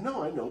annoyed.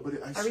 No, I know,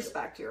 but I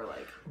respect your,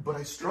 like, but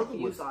I struggle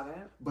with on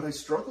it. But I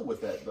struggle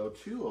with that though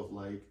too, of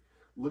like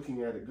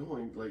looking at it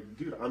going like,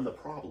 dude, I'm the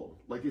problem.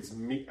 Like, it's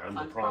me. I'm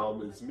the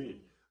problem. It's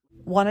me.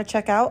 Want to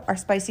check out our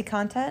spicy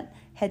content?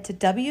 Head to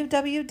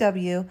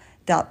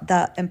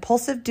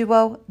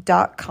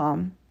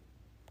www.theimpulsiveduo.com.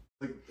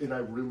 Like, and I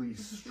really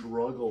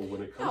struggle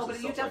when it comes to stuff like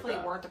that. No, but you definitely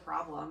weren't the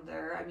problem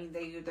there. I mean,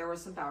 there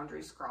was some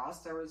boundaries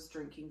crossed. There was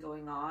drinking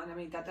going on. I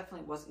mean, that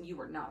definitely wasn't, you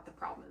were not the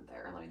problem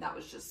there. I mean, it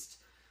was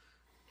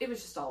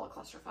just all a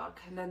clusterfuck.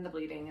 And then the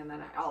bleeding and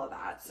then all of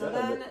that. So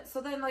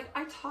then like,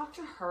 I talked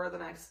to her the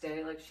next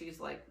day. Like,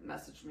 she's like,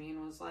 messaged me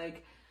and was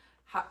like,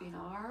 how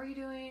are you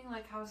doing?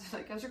 Like, how's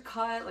your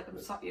cut? Like, I'm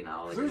sorry,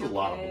 like, there's a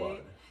lot of blood.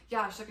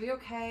 Yeah, she's like, are you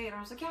okay? And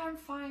I was like, yeah, I'm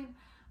fine.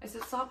 I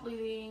said, stop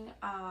bleeding.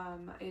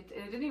 It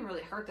didn't even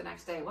really hurt the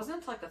next day. It wasn't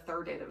until like the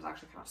third day that it was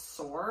actually kind of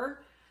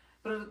sore.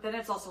 But then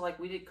it's also like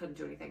we couldn't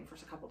do anything for a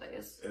couple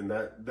days. And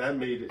that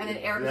made it. And then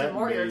Eric was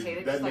more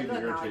irritated. That made the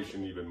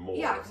irritation even more.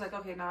 Yeah, because like,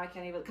 okay, now I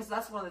can't even, because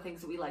that's one of the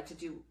things that we like to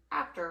do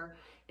after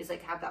is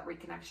like have that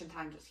reconnection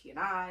time, just he and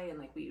I, and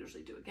like we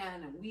usually do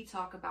again, and we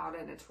talk about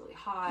it, and it's really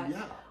hot.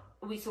 Yeah.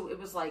 So it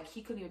was like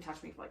he couldn't even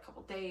touch me for like a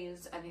couple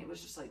days, and it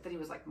was just like then he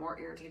was like more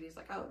irritated. He's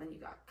like, oh, then you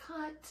got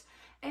cut,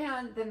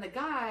 and then the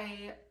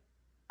guy,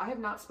 I have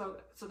not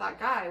spoken. So that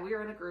guy, we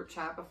were in a group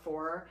chat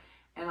before,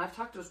 and I've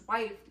talked to his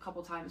wife a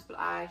couple times, but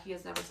he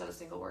has never said a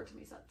single word to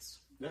me since.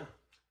 Yeah.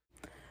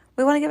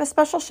 We want to give a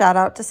special shout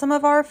out to some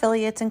of our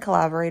affiliates and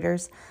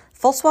collaborators: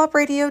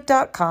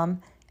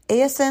 FullSwapRadio.com,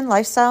 ASN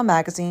Lifestyle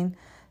Magazine,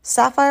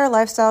 Sapphire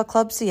Lifestyle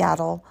Club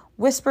Seattle,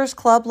 Whispers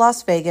Club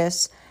Las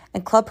Vegas,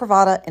 and Club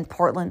Pravada in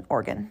Portland,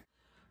 Oregon.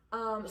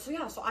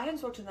 So I hadn't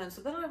spoken to them.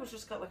 So then I was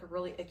just got like a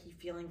really icky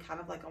feeling, kind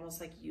of like almost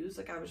like used,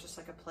 like I was just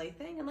like a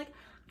plaything, and like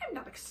I'm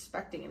not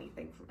expecting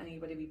anything from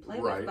anybody we play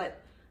with,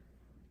 but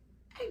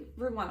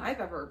everyone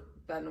I've ever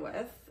been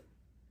with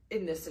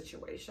in this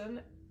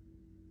situation,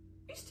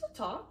 we still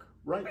talk.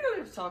 Right. We don't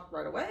have to talk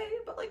right away,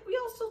 but like we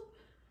all still,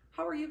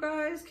 how are you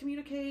guys?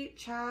 Communicate,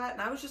 chat,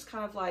 and I was just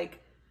kind of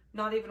like,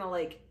 not even a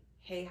like,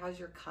 hey, how's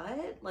your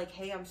cut? Like,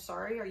 hey, I'm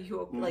sorry. Are you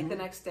okay? Like the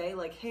next day,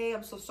 like, hey,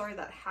 I'm so sorry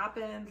that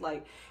happened.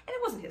 Like, and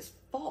it wasn't his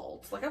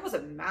fault. Like, I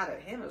wasn't mad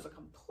at him. It was a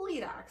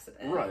complete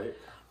accident. Right.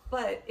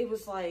 But it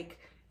was like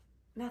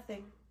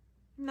nothing.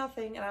 And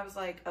I was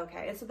like,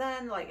 okay. And so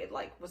then like it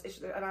like was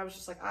issued, and I was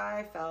just like,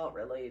 I felt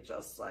really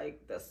just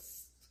like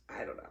this.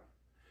 I don't know.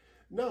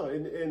 No,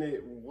 and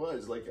it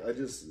was like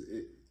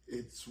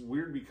it's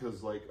weird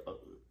because like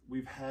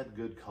we've had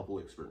good couple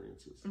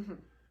experiences. Mm-hmm.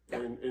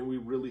 Yeah. And we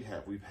really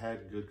have. We've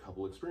had good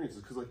couple experiences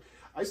because like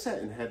I sat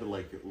and had to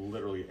like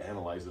literally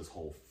analyze this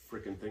whole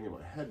freaking thing in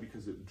my head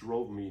because it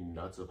drove me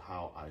nuts of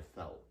how I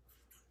felt,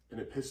 and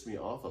it pissed me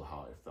off of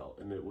how I felt,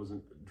 and it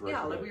wasn't directly.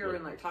 Yeah, like we were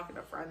in like talking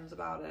to friends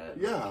about it.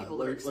 Yeah, people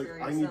that are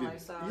experiencing the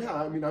lifestyle. Yeah,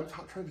 I mean, I'm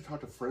trying to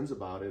talk to friends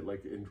about it,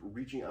 like and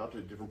reaching out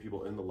to different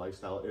people in the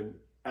lifestyle, and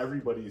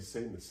everybody's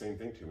saying the same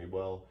thing to me.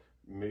 Well,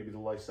 maybe the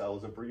lifestyle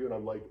isn't for you, and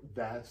I'm like,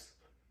 that's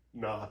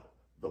not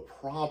the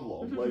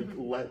problem. Like,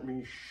 let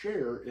me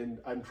share, and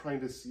I'm trying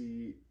to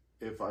see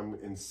if I'm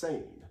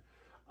insane,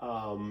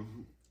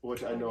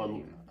 which I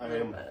know I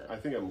am. I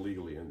think I'm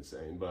legally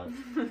insane, but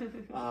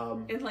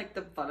in like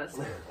the funnest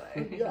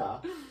way. Yeah,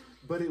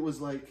 but it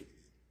was like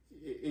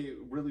it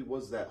really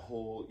was that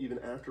whole even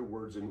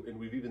afterwards, and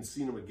we've even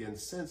seen them again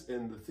since.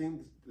 And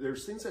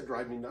there's things that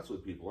drive me nuts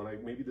with people,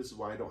 and maybe this is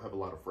why I don't have a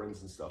lot of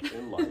friends and stuff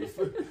in life.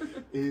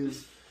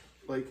 Is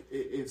like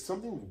if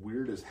something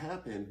weird has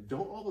happened,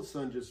 don't all of a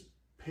sudden just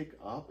pick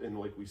up and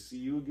like we see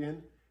you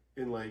again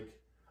and like,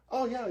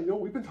 oh yeah,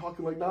 we've been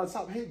talking like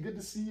nonstop. Hey, good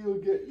to see you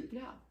again.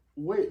 Yeah.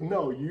 Wait,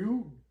 no,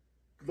 you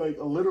like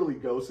literally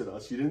ghosted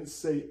us. You didn't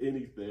say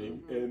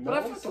anything. Mm-hmm. And but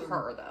I've talked to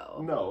her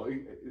though. No,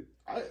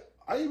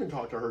 I even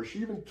talked to her. She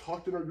even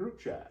talked in our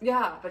group chat.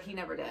 Yeah, but he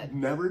never did.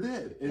 Never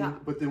did.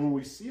 And, but then when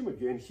we see him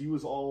again, he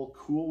was all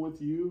cool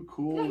with you.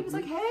 Cool. Yeah, he was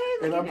like, hey,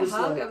 like, and give me a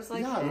hug. I was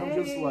like, yeah, hey, and I'm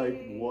just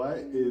like, what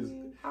is?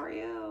 How are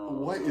you?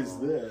 What is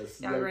this?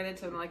 Yeah, we ran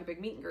into him like a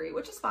big meet and greet,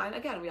 which is fine.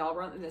 Again, we all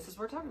run, and this is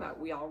what we're talking about.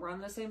 We all run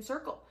the same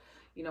circle.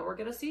 We're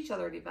gonna see each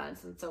other at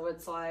events, and so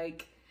it's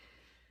like,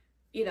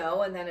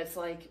 and then it's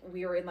like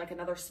we were in like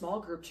another small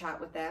group chat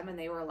with them, and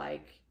they were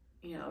like,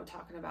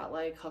 talking about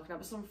like hooking up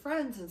with some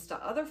friends and stuff,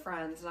 other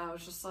friends, and I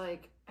was just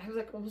like, I was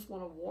like almost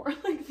want to war,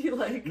 like be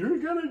like, you're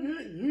gonna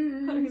get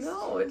used. I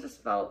know, it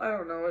just felt, I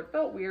don't know, it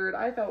felt weird.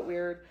 I felt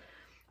weird.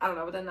 I don't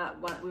know, but then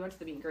we went to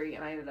the meet and greet,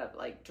 and I ended up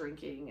like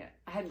drinking.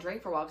 I hadn't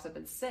drank for a while because I've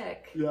been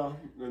sick. Yeah,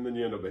 and then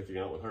you end up making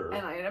out with her.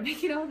 And I ended up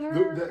making out with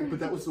her. But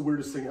that was the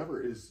weirdest thing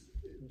ever. Is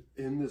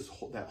in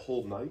that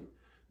whole night,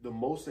 the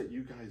most that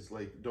you guys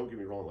like. Don't get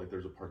me wrong. Like,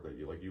 there's a part that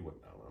you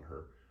went down on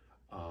her.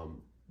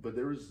 But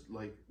there was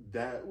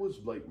that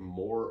was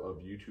more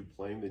of you two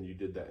playing than you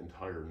did that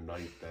entire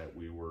night that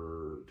we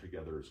were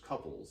together as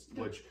couples.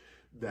 Yeah. Which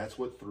that's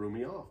what threw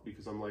me off,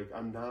 because I'm like,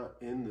 I'm not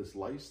in this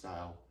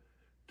lifestyle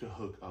to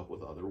hook up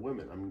with other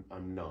women.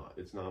 I'm not.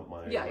 It's not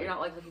my. Yeah, you're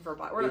not looking for a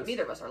body.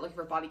 Neither of us are looking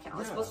for a body count.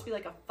 It's supposed to be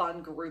like a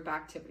fun group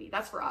activity.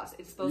 That's for us.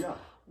 It's supposed. Yeah.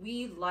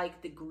 We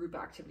like the group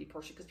activity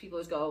portion, because people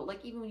always go,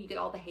 like, even when you get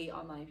all the hate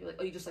online, you're like,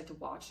 oh, you just like to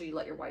watch, so you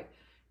let your wife,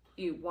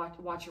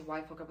 watch your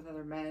wife hook up with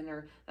other men,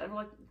 or and we're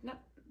like,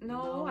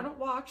 no, I don't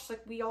watch.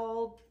 Like, we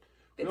all.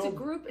 It's a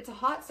group. It's a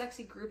hot,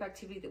 sexy group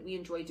activity that we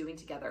enjoy doing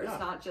together. Yeah. It's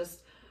not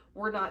just.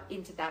 We're not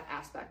into that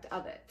aspect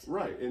of it.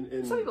 Right.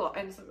 And some people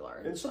are.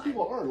 And some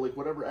people are, like,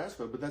 whatever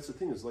aspect. But that's the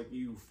thing, is like,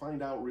 you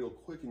find out real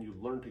quick and you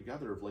learn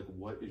together of like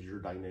what is your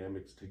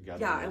dynamics together.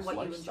 Yeah, and what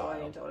lifestyle.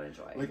 You enjoy and don't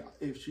enjoy. Like,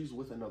 if she's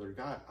with another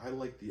guy, I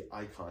like the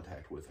eye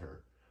contact with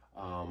her.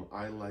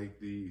 I like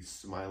the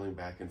smiling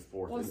back and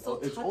forth. Well, it's still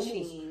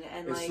touching,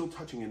 it's still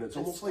touching, and it's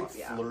almost like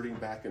flirting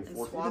back and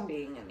forth.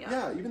 Swapping,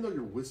 even though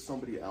you're with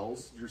somebody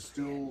else, you're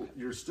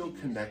still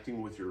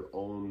connecting with your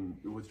own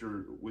with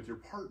your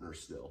partner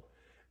still.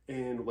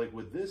 And like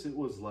with this, it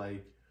was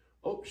like,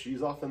 oh,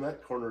 she's off in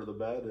that corner of the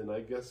bed, and I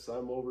guess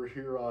I'm over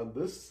here on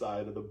this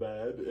side of the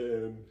bed,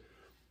 and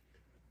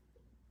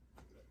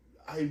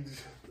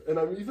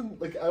I'm even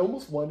like, I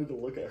almost wanted to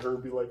look at her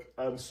and be like,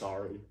 I'm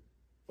sorry,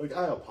 like,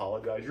 I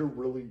apologize. You're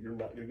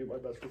not gonna get my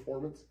best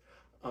performance.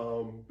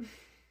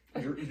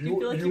 You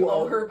feel like you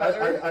owe her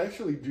better? I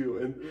actually do,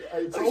 and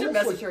it's I should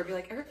message her and be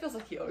like, Eric feels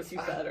like he owes you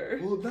better.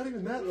 Well, not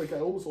even that. Like, I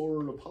almost owe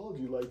her an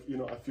apology. Like,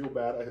 I feel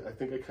bad. I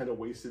think I kind of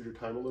wasted your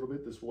time a little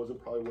bit. This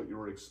wasn't probably what you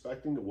were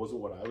expecting. It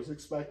wasn't what I was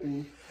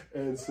expecting,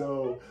 and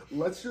so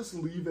let's just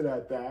leave it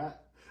at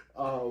that.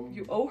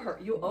 You owe her.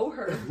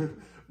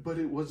 But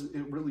it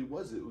really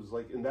was. It was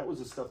like, and that was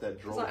the stuff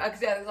that drove. So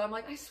I'm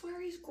like, I swear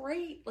he's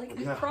great. Like,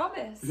 I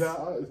promise.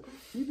 Yeah,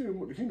 he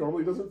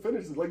normally doesn't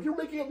finish it. Like, you're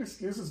making up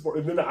excuses for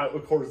it. And then,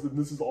 of course,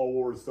 this is all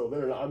while we're still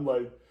there. And I'm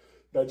like,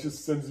 that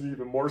just sends me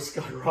even more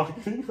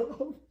skyrocketing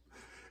up.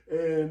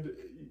 And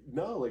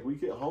no, like, we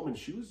get home and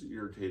she was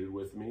irritated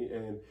with me.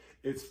 And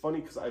it's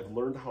funny because I've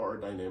learned how our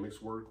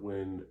dynamics work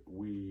when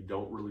we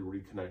don't really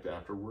reconnect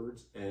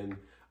afterwards. And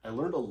I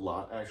learned a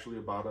lot, actually,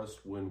 about us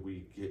when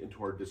we get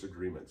into our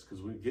disagreements.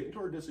 Because when we get into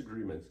our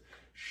disagreements,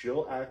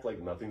 she'll act like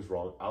nothing's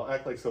wrong. I'll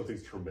act like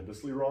something's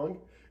tremendously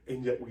wrong.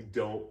 And yet we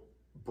don't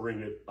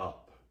bring it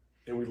up.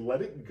 And we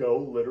let it go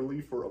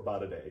literally for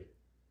about a day.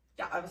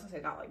 Yeah, I was going to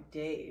say not like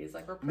days.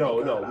 Like, we're pretty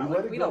No, good we about, let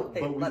like, it we go. Don't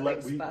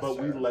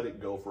think, we let it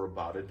go for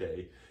about a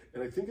day.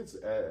 And I think it's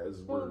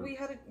as well, we're...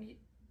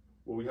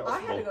 I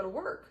had to go to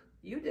work.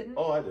 You didn't.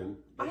 Oh, I didn't.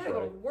 I had to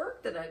go to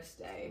work the next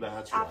day.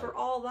 That's After right.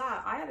 all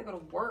that, I had to go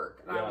to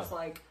work. And I was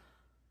like,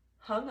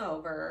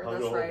 hungover.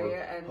 That's hungover,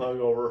 right. And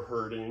hungover,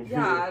 hurting.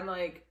 Yeah, I'm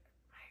like,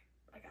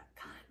 I got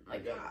cut. I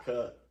got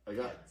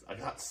cut. I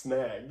got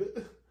snagged.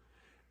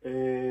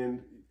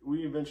 And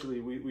we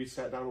eventually, we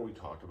sat down and we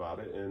talked about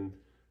it. And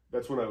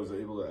that's when I was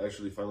able to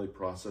actually finally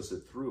process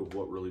it through of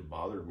what really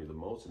bothered me the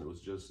most. And I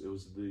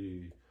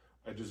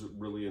just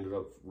really ended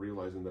up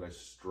realizing that I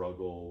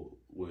struggle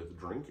with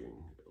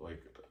drinking,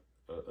 like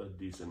a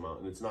decent amount.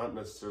 And it's not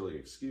necessarily an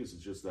excuse.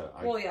 It's just that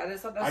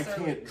I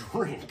can't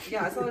drink.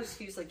 Yeah, it's not an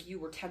excuse like you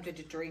were tempted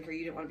to drink or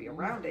you didn't want to be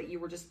around it. You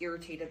were just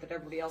irritated that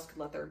everybody else could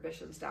let their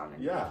ambitions down.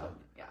 And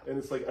And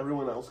it's like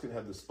everyone else can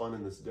have this fun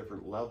in this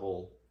different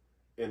level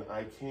and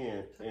I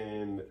can't.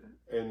 And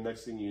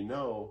next thing you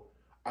know,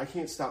 I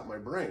can't stop my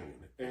brain.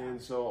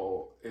 And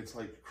so it's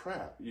like,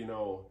 crap,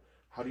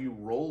 how do you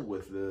roll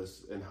with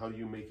this and how do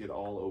you make it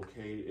all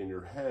okay in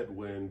your head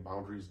when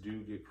boundaries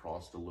do get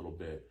crossed a little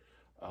bit?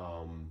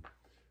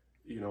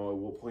 At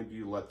what point do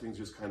you let things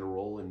just kind of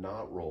roll and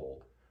not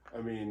roll?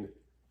 I mean,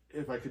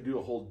 if I could do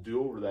a whole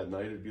do-over that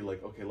night, it'd be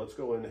like, okay, let's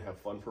go in and have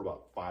fun for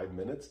about 5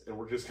 minutes and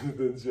we're just going to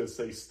then just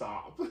say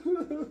stop.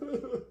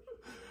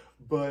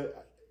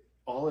 But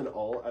all in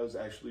all, I was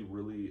actually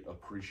really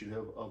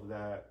appreciative of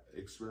that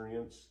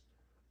experience.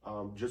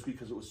 Just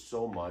because it was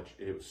so much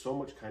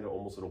kind of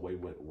almost in a way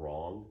went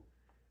wrong,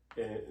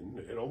 and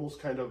it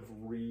almost kind of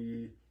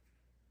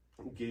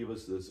gave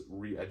us this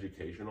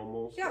re-education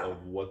almost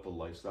of what the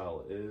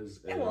lifestyle is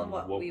and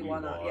what we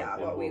want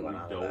and what we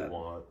don't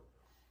want.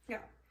 Yeah.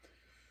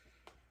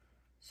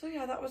 So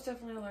yeah, that was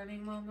definitely a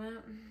learning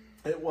moment.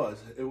 It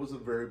was a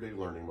very big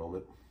learning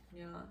moment.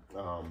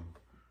 Yeah.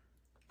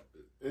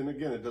 And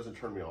again, it doesn't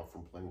turn me off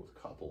from playing with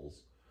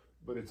couples,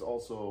 but it's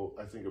also,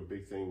 I think, a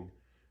big thing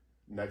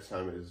next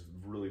time is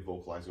really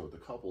vocalizing with the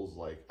couples.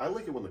 Like, I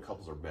like it when the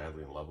couples are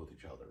madly in love with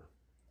each other.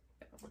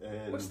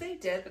 And which they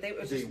did, but they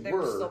were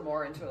still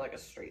more into like a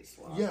straight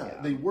swap. Yeah,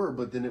 they were,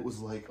 but then it was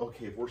like,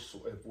 okay, if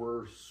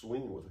we're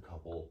swinging with a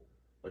couple,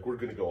 like we're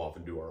going to go off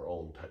and do our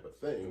own type of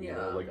thing. You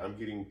know, like I'm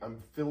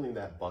filling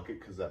that bucket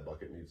because that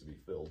bucket needs to be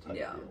filled type of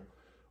deal.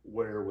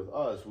 Where with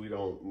us, we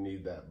don't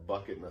need that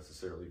bucket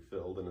necessarily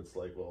filled. And it's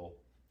like, well,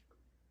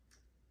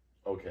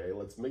 okay,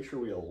 let's make sure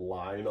we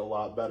align a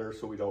lot better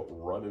so we don't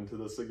run into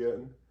this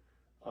again.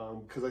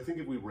 Because I think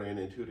if we ran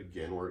into it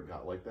again where it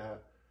got like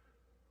that,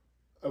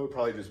 I would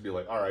probably just be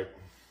like, all right,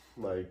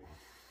 like,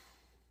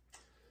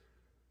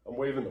 I'm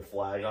waving the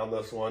flag on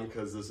this one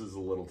because this is a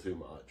little too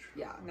much.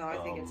 Yeah, no, I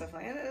think it's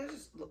definitely, and it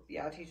just,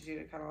 it teaches you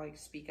to kind of like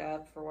speak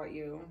up for what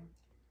you...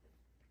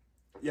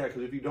 Yeah,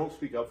 because if you don't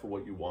speak up for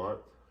what you want,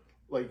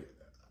 like,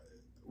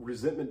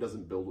 resentment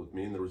doesn't build with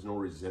me, and there was no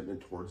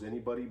resentment towards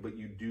anybody, but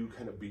you do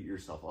kind of beat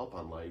yourself up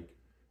on like,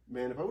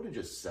 man, if I would have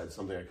just said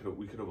something,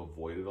 we could have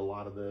avoided a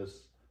lot of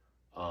this.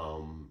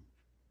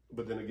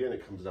 But then again,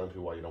 it comes down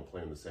to why you don't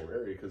play in the same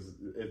area, because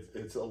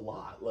it's a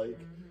lot. Like,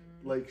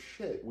 like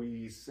shit,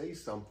 we say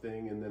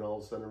something, and then all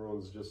of a sudden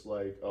everyone's just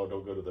like, oh,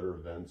 don't go to their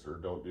events or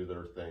don't do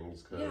their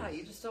things. Cause... Yeah,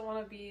 you just don't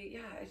want to be.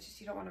 Yeah, it's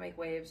just you don't want to make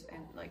waves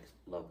and like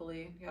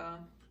locally. Yeah.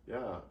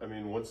 Yeah, I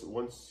mean,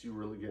 once you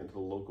really get into the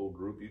local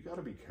group, you got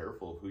to be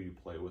careful of who you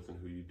play with and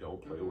who you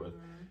don't play with,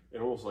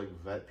 and almost like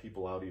vet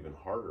people out even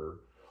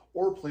harder,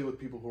 or play with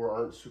people who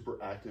aren't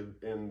super active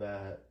in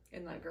that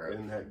group.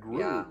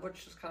 Yeah,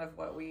 which is kind of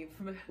what we've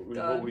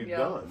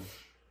done.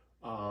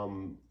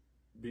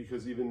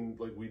 Because even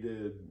like we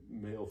did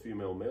male,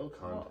 female, male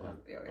content.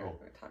 We're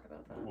going to talk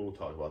about that. We'll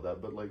talk about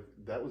that, but like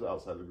that was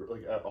outside the group.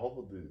 Like all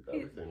of the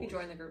everything. He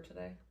joined the group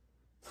today.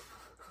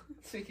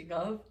 Speaking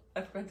of,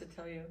 I forgot to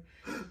tell you,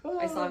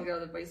 I saw him go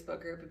to the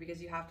Facebook group,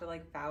 because you have to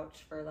like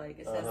vouch for like,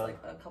 it says like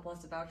a couple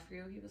has to vouch for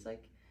you. He was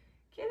like,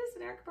 Candace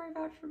and Eric probably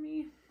vouch for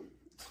me.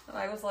 And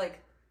I was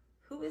like,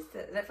 who is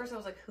this? And at first I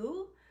was like,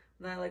 who?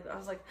 And then I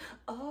was like,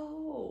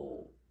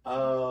 oh.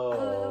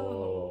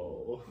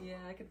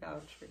 Yeah, I could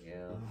vouch for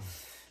you.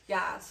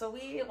 Yeah, so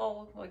we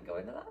all would go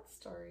into that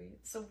story.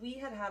 So we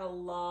had a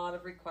lot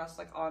of requests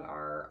like on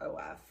our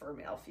OF for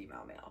male,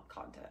 female, male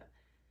content.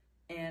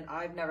 And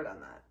I've never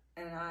done that.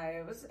 And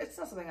it's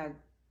not something I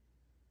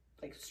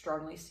like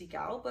strongly seek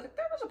out, but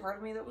there was a part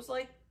of me that was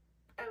like,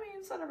 I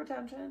mean, center of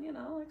attention, you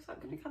know, like so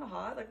it could be kind of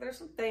hot. Like there's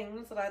some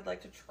things that I'd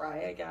like to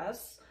try, I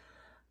guess.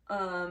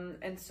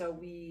 And so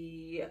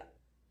we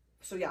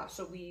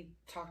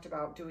talked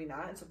about doing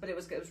that. And so, but it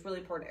was really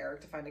important to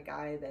Eric to find a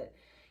guy that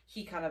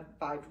he kind of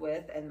vibed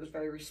with and was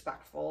very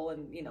respectful,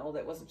 and you know,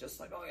 that wasn't just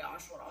like, oh yeah, I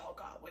just want to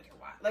hook up with your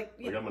wife. Like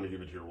I'm gonna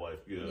give it to your wife.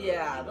 Yeah,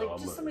 yeah, you know,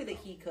 like just somebody that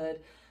he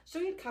could. So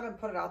he'd kind of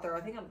put it out there,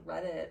 I think on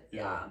Reddit.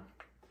 Yeah.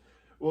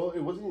 Well, it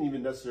wasn't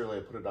even necessarily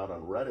I put it out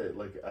on Reddit.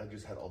 Like I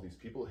just had all these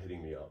people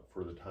hitting me up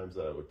for the times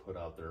that I would put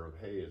out there of,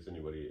 hey, is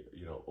anybody,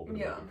 you know, open to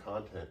making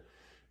content?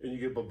 And you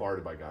get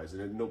bombarded by guys.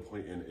 And at no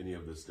point in any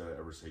of this did I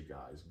ever say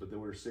guys. But then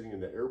we were sitting in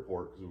the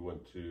airport because we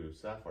went to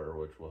Sapphire,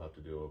 which we'll have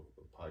to do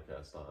a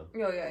podcast on.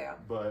 Oh, yeah.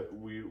 But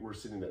we were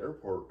sitting in the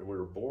airport and we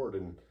were bored,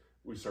 and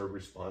we started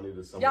responding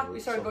to some. Yeah, we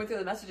started going through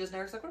the messages, and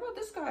Eric's like, what about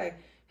this guy?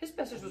 His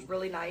message was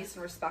really nice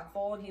and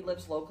respectful, and he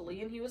lives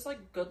locally, and he was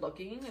like good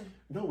looking. And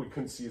no, we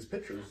couldn't see his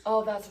pictures.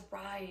 Oh, that's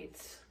right.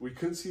 We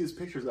couldn't see his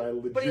pictures.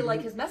 But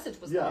his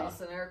message was nice,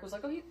 and Eric was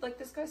like, oh,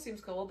 this guy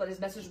seems cool, but his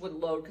message wouldn't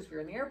load because we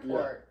were in the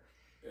airport.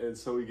 Yeah. And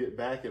so we get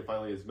back, and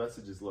finally his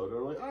message is loaded.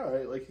 I'm like, all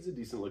right, like he's a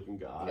decent looking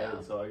guy. Yeah.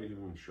 And so I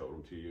even showed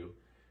him to you,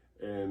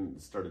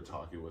 and started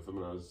talking with him,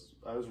 and I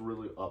was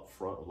really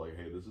upfront of like,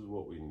 hey, this is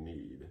what we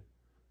need,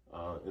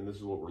 and this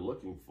is what we're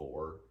looking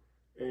for.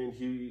 And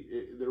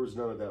there was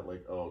none of that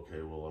like, oh,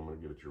 okay, well, I'm going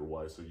to give it to your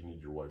wife, so you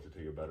need your wife to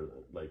take it better.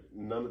 Like,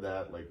 none of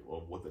that, like,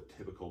 of what the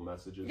typical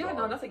messages are. Yeah,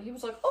 no, nothing. He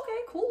was like, okay,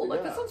 cool.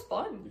 Like, that sounds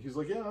fun. He's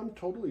like, yeah, I'm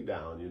totally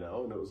down, you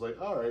know? And it was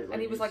like, all right. Like,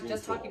 and he was like,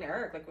 just talking to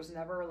Eric, like, was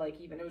never like,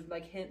 even, it was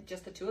like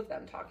just the two of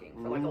them talking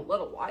for like a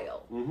little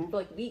while. For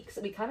like weeks.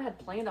 And we kind of had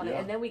planned on it.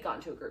 And then we got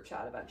into a group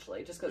chat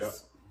eventually, just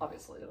because.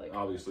 Obviously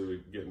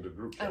we get into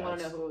group chats. I want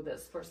to know who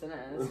this person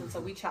is. And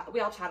so we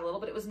all chat a little,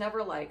 but it was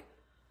never like,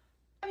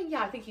 I mean,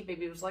 yeah, I think he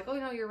maybe was like, oh,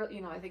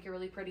 I think you're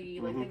really pretty,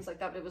 like things like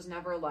that. But it was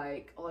never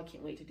like, oh, I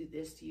can't wait to do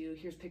this to you.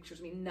 Here's pictures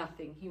of me.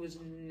 Nothing. He was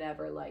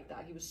never like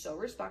that. He was so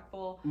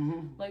respectful.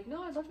 Like,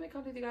 no, I'd love to make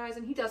content with you guys.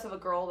 And he does have a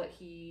girl that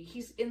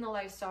he's in the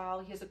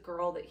lifestyle. He has a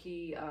girl that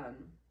I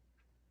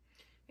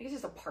guess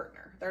he's a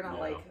partner. They're not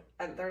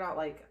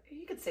like,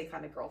 you could say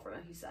kind of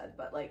girlfriend, he said,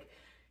 but like,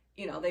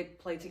 you know, they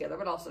play together,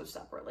 but also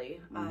separately.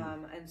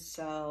 And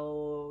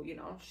so, you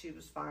know, she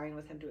was fine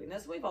with him doing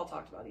this. We've all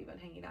talked about even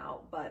hanging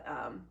out, but,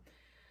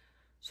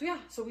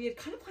 so we had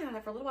kind of planned on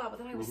it for a little while, but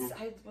then I was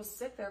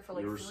sick there for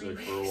like 3 days. You were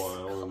sick for a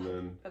while, and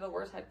then... I had the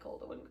worst head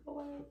cold. It wouldn't go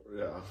away.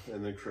 Yeah,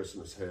 and then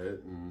Christmas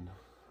hit,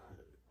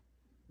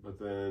 but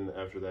then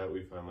after that,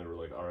 we finally were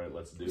like, all right,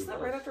 let's do this. Was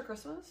that right after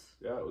Christmas?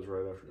 Yeah, it was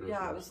right after Christmas.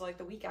 Yeah, it was like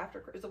the week after.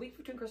 It was the week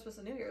between Christmas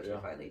and New Year's we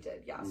finally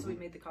did. Yeah, so we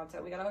made the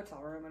content. We got a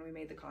hotel room, and we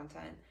made the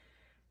content.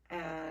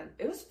 And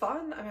it was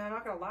fun. I mean, I'm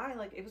not going to lie.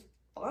 Like, it was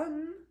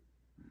fun.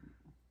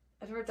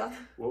 I've never done...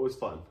 What was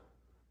fun?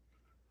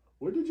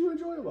 What did you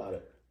enjoy about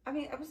it? I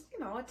mean, it was, you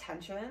know,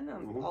 attention.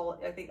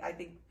 I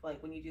think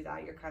like when you do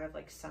that, you're kind of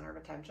like center of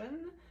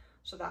attention.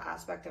 So that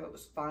aspect of it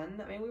was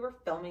fun. I mean, we were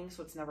filming,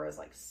 so it's never as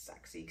like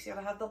sexy because you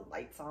gotta have the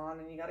lights on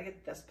and you gotta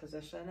get this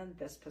position and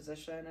this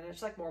position, and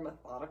it's like more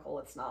methodical.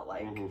 It's not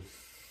like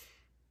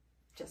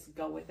just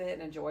go with it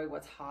and enjoy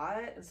what's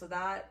hot. And so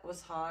that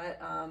was hot.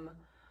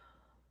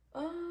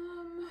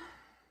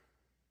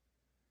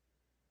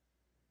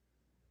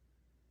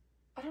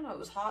 I don't know. It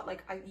was hot.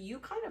 Like you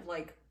kind of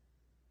like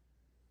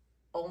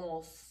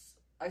almost.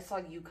 I saw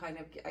you kind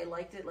of. I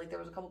liked it. Like there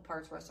was a couple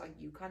parts where I saw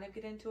you kind of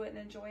get into it and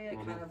enjoy it.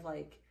 Kind of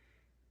like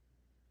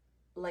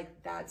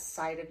that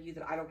side of you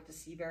that I don't get to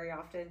see very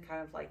often.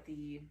 Kind of like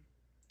the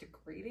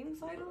degrading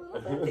side a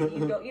little bit that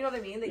you don't. You know what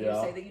I mean? That you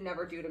say that you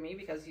never do to me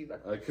because you.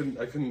 I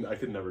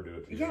could never do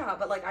it to you. Yeah,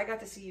 but like I got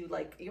to see you.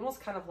 Like you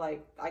almost kind of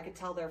like I could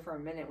tell there for a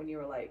minute when you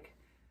were like.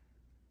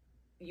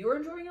 You were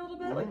enjoying it a little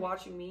bit, like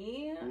watching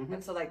me,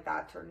 and so like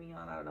that turned me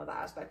on. I don't know that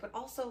aspect, but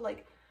also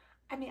like,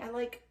 I mean, I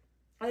like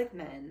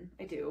men.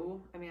 I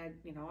do. I mean,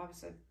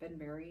 obviously I've been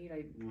married.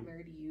 I'm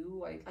married to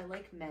you. I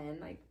like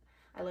men.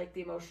 I like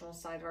the emotional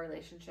side of our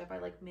relationship. I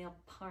like male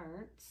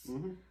parts,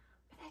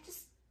 but I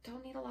just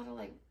don't need a lot of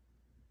like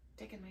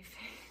dick in my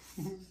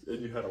face.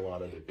 And you had a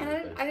lot of dick in your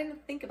face. I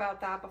didn't think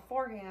about that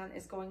beforehand.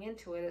 Is going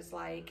into it is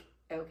like,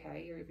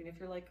 okay, even if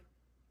you're like,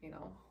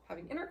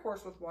 having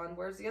intercourse with one,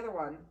 where's the other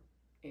one?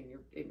 In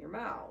your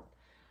mouth,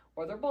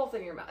 or they're both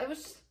in your mouth. It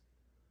was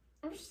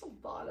just a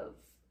lot of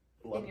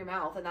in your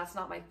mouth, and that's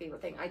not my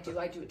favorite thing. I do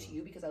it to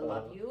you because I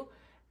love you,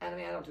 and I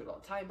mean I don't do it all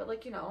the time, but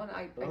like and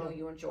I know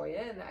you enjoy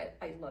it, and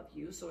I love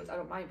you, so I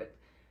don't mind. But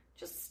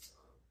it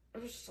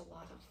was just a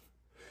lot of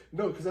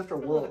because after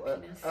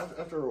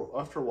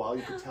a while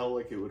you could tell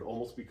like it would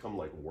almost become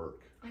like work.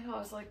 I know. I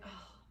was like,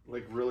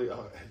 like really,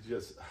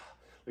 just.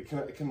 Like,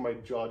 can my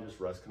jaw just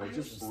rest? Can I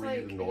just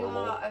breathe like,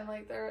 normal? Yeah, and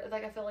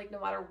like I feel like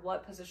no matter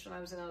what position I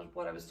was in,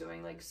 what I was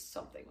doing, like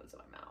something was in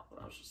my mouth, and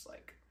I was just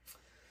like,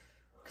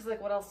 because like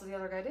what else does the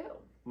other guy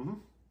do?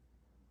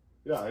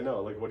 Yeah, I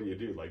know. Like, what do you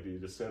do? Like, do you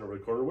just stand over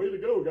the corner? Way to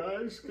go,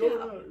 guys!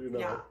 Go,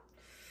 Yeah.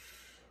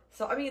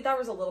 So I mean, there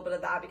was a little bit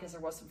of that because there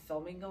was some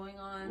filming going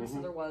on,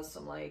 so there was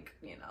some like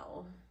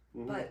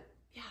but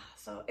yeah.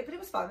 So, but it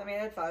was fun. I mean, I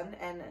had fun,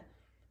 and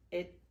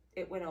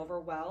it went over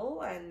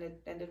well, and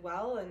it ended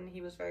well, and he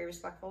was very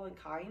respectful and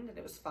kind, and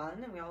it was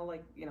fun, and we all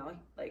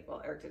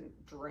well, Eric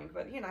didn't drink,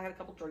 but he and I had a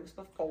couple drinks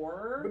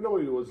before. But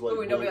nobody was like,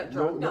 nobody got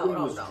drunk. Nobody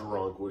was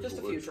drunk, just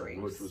a few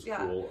drinks, which was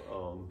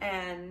cool.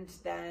 And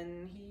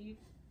then he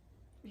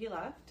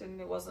left, and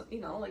it wasn't,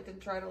 didn't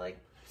try to like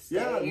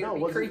stay or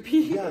be creepy.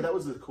 Yeah, that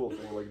was the cool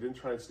thing. Like, didn't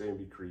try and stay and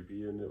be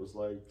creepy, and it was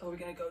like, oh, we're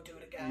gonna go do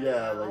it again.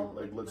 Yeah,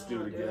 like let's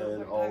do it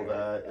again. All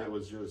that. Yeah. It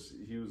was just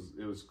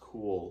it was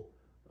cool.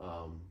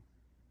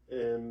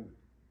 And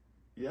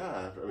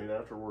yeah,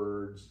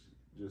 afterwards,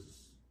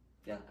 just...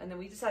 Yeah, and then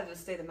we decided to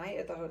stay the night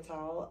at the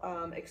hotel,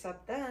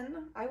 except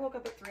then I woke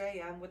up at 3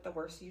 a.m. with the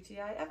worst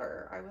UTI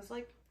ever. I was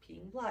like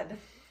peeing blood.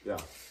 Yeah.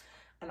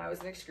 And I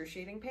was in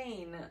excruciating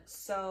pain.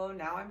 So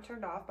now I'm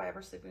turned off by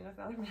ever sleeping with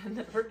another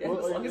man ever again,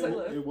 as long as I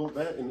live. Well,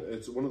 that, and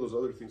it's one of those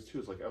other things too.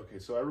 It's like, okay,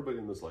 so everybody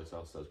in this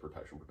lifestyle says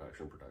protection.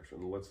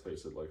 And let's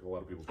face it, like a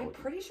lot of people. I'm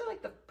pretty sure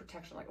like the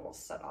protection like will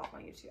set off my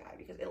UTI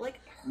because it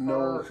like hurt.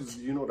 No, because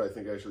you know what I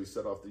think actually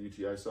set off the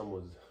UTI some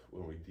was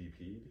when we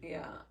DP'd.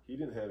 Yeah. He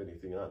didn't have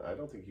anything on. I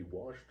don't think he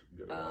washed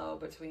good enough. Oh,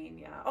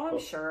 between I'm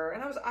sure,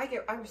 and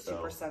I'm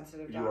super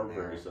sensitive down there. You are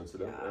very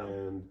sensitive,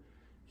 and.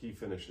 He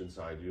finished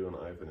inside you, and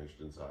I finished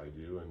inside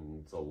you,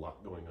 and it's a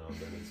lot going on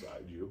then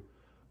inside you.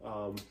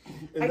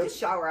 I just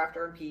shower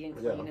after and pee and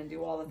clean and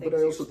do all the things. But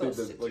I also think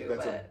that like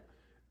that's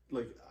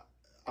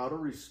out of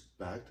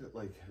respect.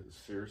 Like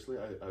seriously,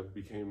 I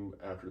became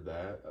after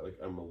that. Like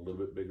I'm a little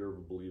bit bigger of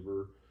a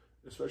believer,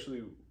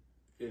 especially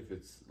if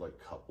it's like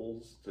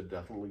couples, to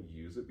definitely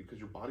use it because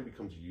your body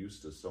becomes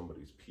used to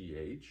somebody's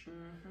pH.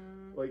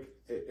 Like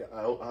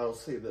I'll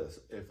say this: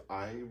 if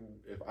I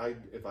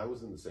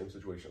was in the same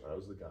situation, I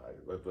was the guy,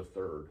 like the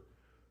third,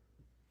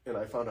 and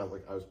I found out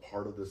like I was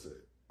part of this,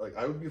 like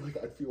I would be like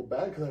I'd feel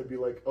bad because I'd be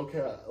like,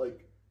 okay,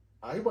 like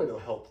I might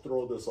have helped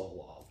throw this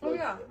all off. Oh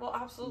yeah, well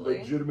absolutely.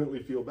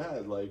 Legitimately feel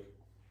bad, like.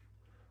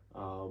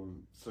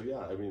 So yeah,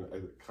 I mean,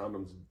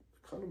 condoms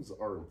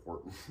are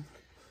important.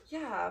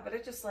 Yeah, but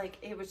it was bad.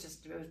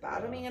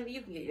 Yeah. I mean,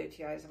 you can get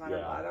UTIs no matter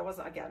what. I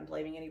wasn't, again,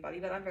 blaming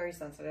anybody, but I'm very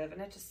sensitive,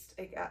 and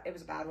it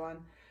was a bad one.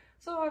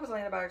 So I was on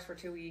antibiotics for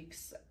 2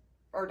 weeks,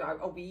 or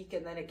a week,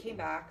 and then it came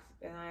back,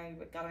 and I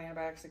got on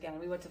antibiotics again.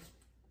 We went to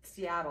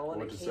Seattle,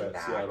 and it came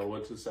back.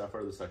 Went to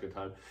Sapphire the second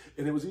time,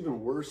 and it was even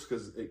worse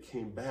because it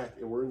came back,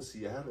 and we're in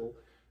Seattle.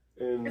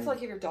 And it's like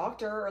if your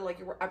doctor or like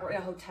you're in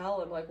a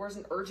hotel and like where's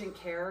an urgent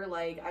care,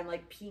 like I'm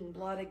like peeing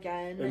blood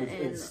again, and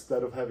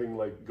instead of having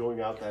like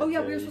going out that day. We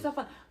were supposed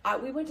to have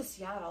fun. We went to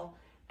Seattle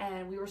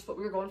and we were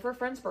going for a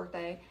friend's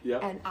birthday,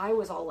 and I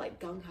was all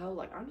like gung ho,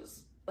 like I'm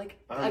just like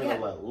I'm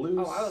gonna let loose.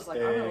 Oh, I was like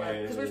I'm gonna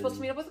let, because we were supposed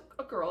to meet up with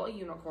a girl, a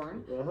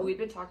unicorn, who we'd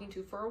been talking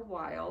to for a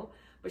while,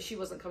 but she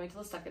wasn't coming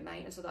till the second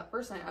night, and so that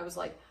first night I was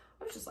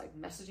just like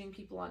messaging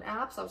people on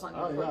apps. I was on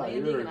Newport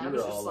Landing, and I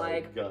was just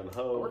like, gung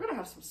ho. We're gonna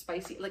have some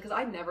spicy, like, because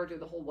I never do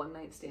the whole one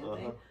night stand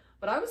thing,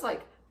 but I was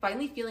like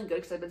finally feeling good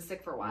because I'd been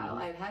sick for a while.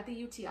 I had had the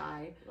UTI.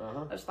 I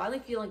was finally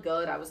feeling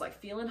good. I was like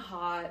feeling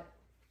hot.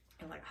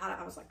 And like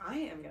I was like,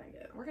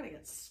 we're gonna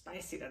get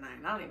spicy tonight.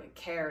 And I don't even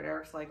care. And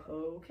Eric's like,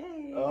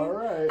 okay. All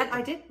right. And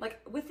I did, like,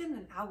 within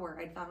an hour,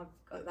 I found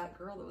that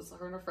girl that was,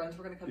 her and her friends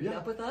were gonna come meet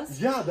up with us.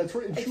 Yeah, that's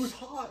right. And she was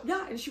hot.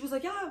 Yeah, and she was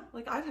like, yeah,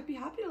 like, I'd be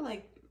happy to,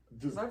 like,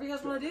 whatever you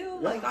guys want to do.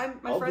 Yeah,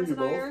 like, my friends and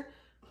I are.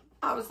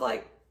 I was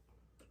like,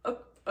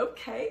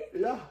 okay.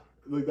 Yeah.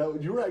 Like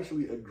that, you were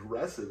actually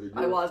aggressive.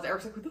 I was.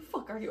 Eric's like, who the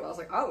fuck are you? I was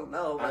like, oh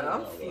no, but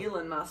I'm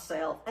feeling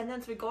myself. And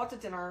then so we go out to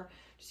dinner,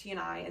 just he and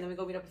I, and then we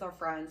go meet up with our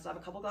friends, have a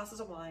couple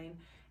glasses of wine,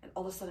 and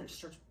all of a sudden it just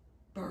starts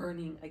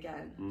burning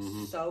again,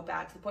 so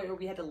bad, to the point where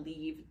we had to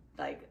leave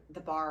like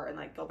the bar and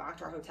like go back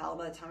to our hotel.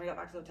 By the time we got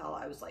back to the hotel,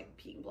 I was like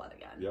peeing blood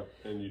again. Yep.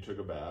 And you took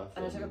a bath.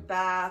 And I took a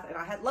bath,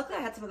 and luckily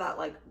I had some of that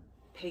like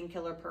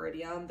painkiller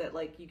Peridium that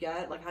like you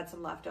get, like I had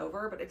some left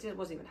over, but it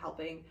wasn't even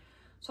helping.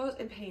 So I was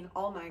in pain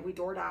all night. We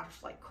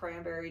DoorDashed like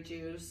cranberry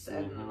juice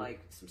and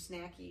like some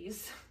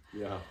snackies.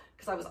 Yeah.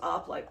 Because I was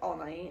up like all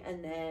night,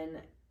 and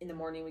then in the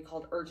morning we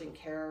called urgent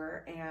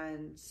care,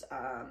 and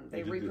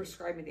they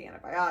re-prescribed me the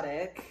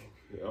antibiotic.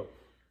 Yep.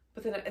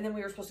 But then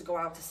we were supposed to go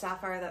out to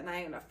Sapphire that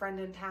night and a friend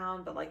in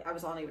town, but like I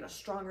was on even a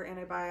stronger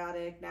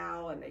antibiotic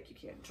now, and like you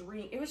can't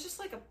drink. It was just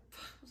like it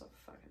was a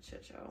fucking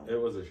shit show.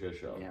 It was a shit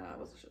show. Yeah, it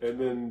was a shit show.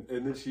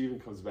 And then she even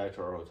comes back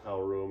to our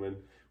hotel room, and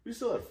we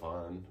still had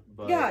fun.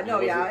 But and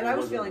I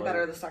was feeling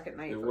better the second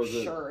night for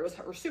sure. It was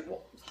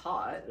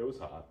hot. It was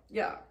hot.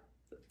 Yeah.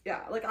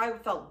 Yeah, like I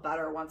felt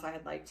better once I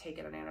had like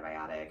taken an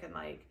antibiotic and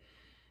like,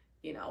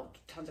 you know,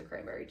 tons of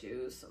cranberry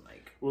juice and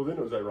like. Well, then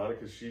it was ironic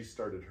because she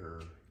started her.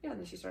 Yeah, and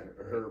then she started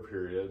her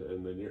period,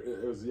 and then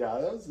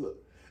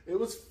it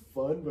was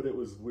fun, but it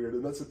was weird.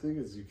 And that's the thing,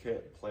 is you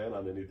can't plan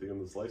on anything in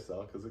this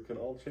lifestyle because it can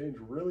all change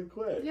really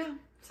quick. Yeah,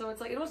 so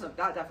it's like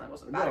that definitely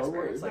wasn't a bad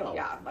experience.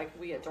 Like like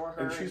we adore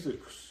her, and she's a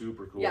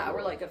super cool. Yeah, girl.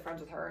 we're like good friends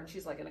with her, and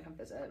she's like gonna come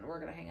visit, and we're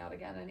gonna hang out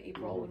again in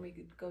April when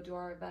we go do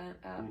our event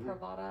at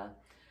Pravada.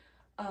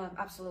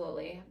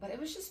 Absolutely, but it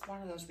was just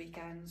one of those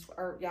weekends,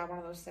 or one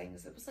of those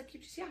things. It was like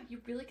you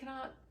really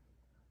cannot.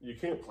 You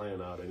can't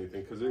plan out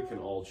anything because it can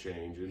all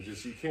change, and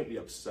you can't be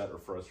upset or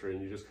frustrated.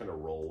 You just kind of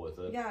roll with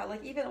it. Yeah,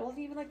 like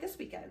even like this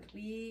weekend,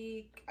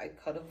 I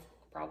could have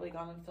probably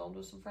gone and filmed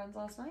with some friends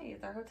last night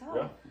at their hotel.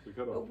 Yeah, we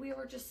could have. But we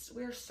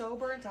were so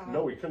burnt out.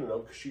 No, we couldn't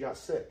have because she got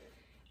sick.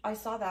 I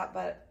saw that,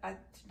 but I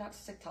not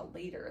sick till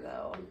later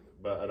though.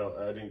 But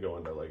I didn't go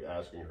into like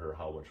asking her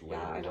how much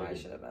later. Yeah, I know. Like, I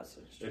should have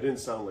messaged her. It didn't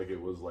sound like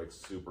it was like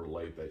super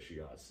late that she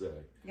got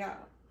sick. Yeah.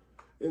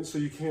 And so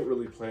you can't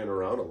really plan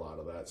around a lot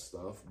of that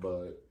stuff,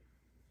 but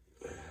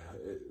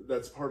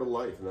that's part of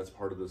life, and that's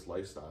part of this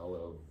lifestyle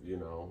of, you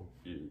know,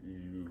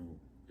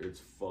 it's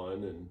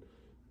fun,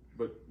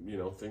 but you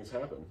know, things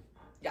happen.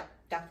 Yeah,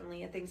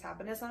 definitely, and things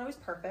happen. It's not always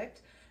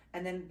perfect.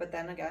 But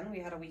then again, we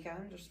had a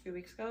weekend just a few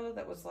weeks ago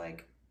that was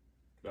like.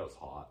 That was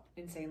hot.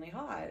 Insanely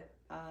hot.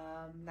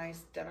 Nice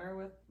dinner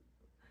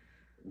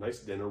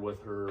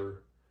with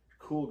her.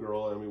 Cool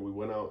girl. I mean, we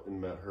went out and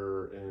met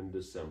her in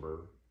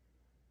December,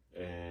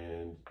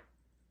 and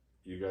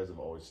you guys have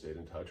always stayed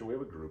in touch, and we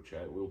have a group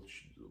chat.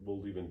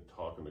 We'll even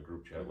talk in the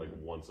group chat like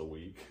once a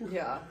week.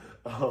 Yeah.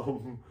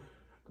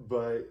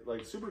 But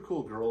like super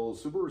cool girl,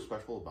 super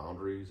respectful of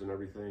boundaries and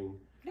everything.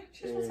 Yeah,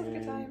 she just wants to have a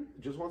good time.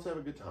 Just wants to have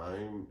a good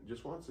time.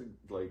 Just wants to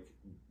like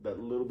that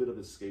little bit of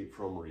escape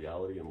from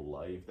reality and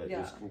life that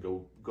just can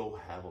go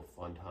have a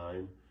fun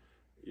time,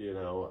 you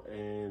know.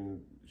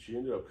 And she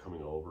ended up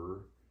coming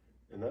over,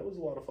 and that was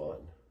a lot of fun.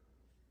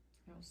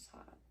 It was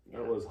hot.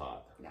 That was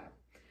hot. Yeah.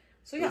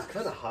 So yeah, it's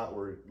kind of hot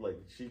where like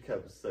she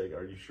kept saying,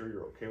 "Are you sure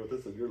you're okay with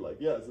this?" And you're like,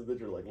 "Yes." And then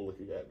you're like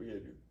looking at me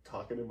and you're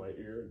talking in my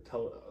ear and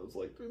telling. I was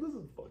like, "Dude, this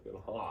is fucking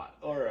hot.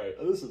 All right,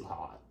 this is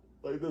hot.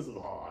 Like this is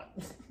hot."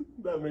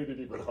 That made it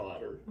even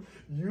hotter.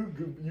 You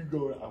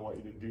go. I want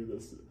you to do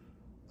this.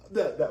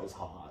 That was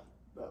hot.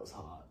 That was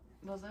hot.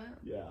 Was it?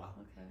 Yeah.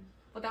 Okay.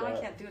 Well, now I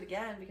can't do it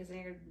again because then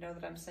you know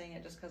that I'm saying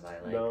it just because I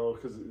like. No,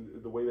 because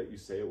the way that you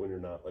say it when you're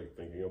not like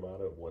thinking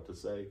about it, what to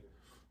say,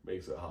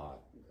 makes it hot.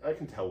 I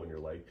can tell when you're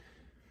like.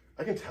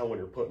 I can tell when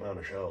you're putting on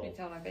a show. You can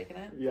tell when I'm faking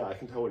it? Yeah, I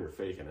can tell when you're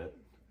faking it.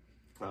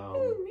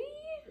 Me?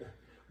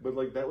 But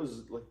like that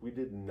was like we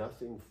did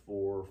nothing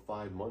for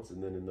 5 months,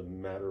 and then in the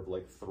matter of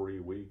like 3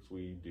 weeks,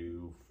 we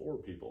do 4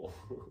 people.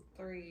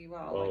 3?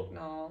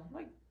 Well,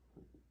 like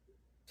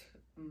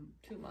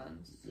 2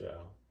 months. Yeah,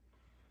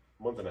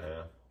 month and a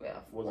half. Yeah,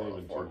 wasn't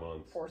even 2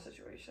 months. 4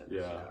 situations.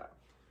 Yeah.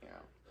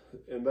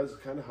 And that's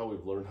kind of how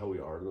we've learned how we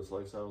are in this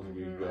lifestyle.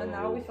 We go, and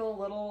now we feel a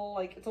little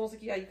like it's almost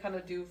like you kind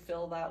of do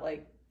feel that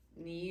like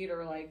need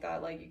or like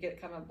that like you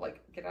get kind of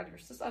like get out of your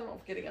system. I don't know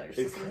if getting out of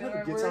your system. It kind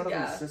of gets out of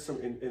your system,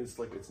 and it's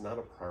like it's not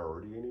a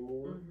priority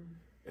anymore.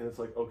 And it's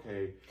like,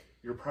 okay,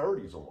 your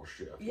priorities almost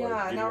shift. Yeah,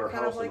 like now we're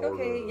kind of like,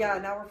 okay,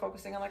 now we're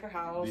focusing on like our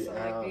house and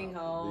like being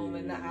home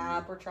and the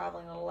app. We're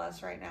traveling a little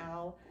less right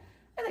now.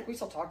 And like we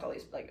still talk to all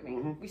these like I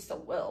mean we still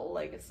will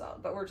like it's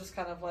not, but we're just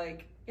kind of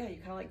like you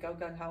kind of like go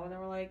gung ho, and then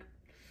we're like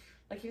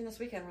even this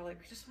weekend we're like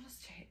we just want to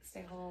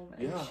stay home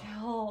and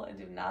chill and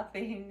do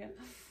nothing.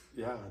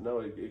 Yeah, no,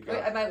 it got...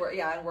 And my work,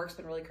 and work's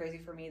been really crazy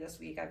for me this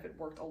week. I've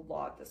worked a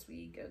lot this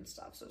week and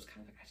stuff, so it's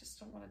kind of like I just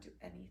don't want to do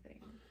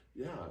anything.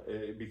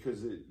 Yeah,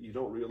 because you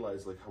don't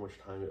realize like how much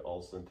time it all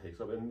of a sudden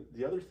takes up. And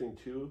the other thing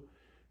too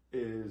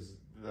is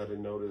that I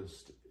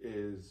noticed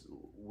is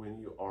when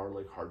you are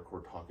like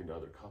hardcore talking to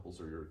other couples,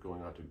 or you're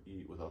going out to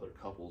eat with other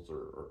couples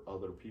or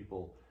other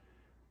people,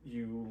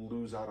 you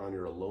lose out on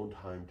your alone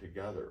time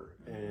together.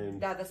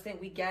 And yeah, this thing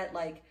we'll get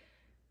like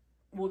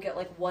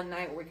one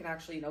night where we can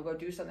actually, go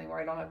do something where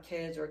I don't have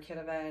kids, or a kid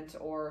event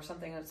or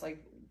something that's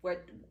like,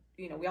 what,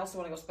 we also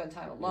want to go spend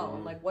time alone.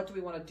 Mm-hmm. Like, what do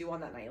we want to do on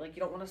that night? Like,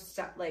 you don't want to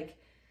set like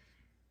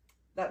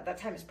that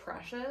time is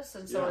precious.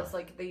 And so it's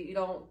like we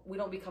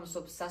don't become so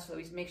obsessed with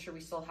it. We make sure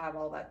we still have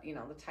all that,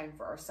 the time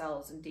for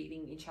ourselves and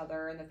dating each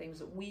other and the things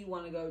that we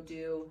want to go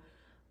do.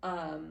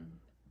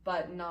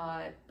 But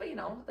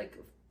like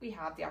we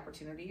have the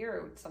opportunity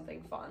or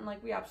something fun,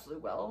 like we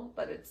absolutely will,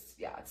 but it's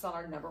not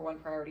our number one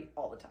priority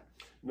all the time.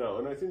 No,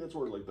 and I think that's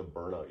where like the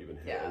burnout even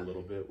hit a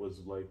little bit,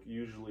 was like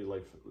usually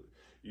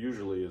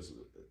is,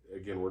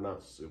 again, we're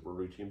not super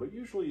routine, but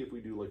usually if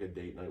we do like a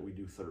date night, we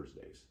do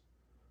Thursdays.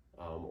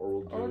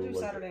 Or we'll do like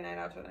Saturday night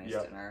out to a nice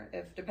dinner,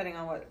 if depending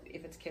on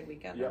if it's kid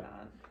weekend or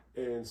not.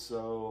 And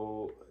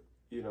so,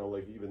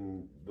 like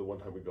even the one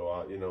time we go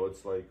out,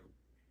 it's like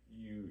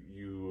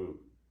you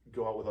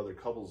go out with other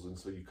couples, and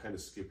so you kind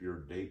of skip your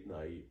date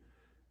night,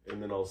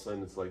 and then all of a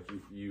sudden it's like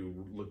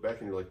you look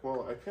back and you're like,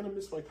 well, I kind of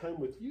miss my time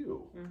with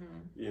you,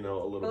 a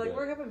little bit. Like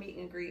we're gonna have a meet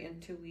and greet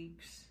in 2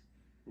 weeks,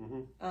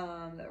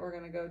 that we're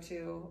gonna go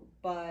to,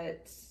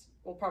 but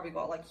we'll probably go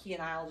out, like he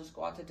and I'll just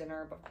go out to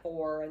dinner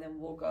before, and then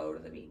we'll go to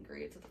the meet and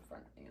greet at the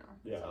front,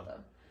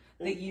 So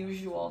the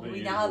usual.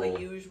 We now have a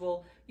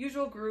usual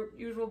group,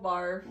 usual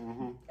bar,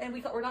 and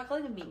we're not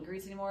calling them meet and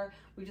greets anymore.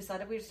 We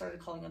decided we started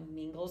calling them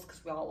mingles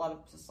because a lot of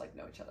us just like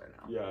know each other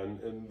now. Yeah,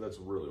 and that's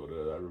really what it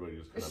is. Everybody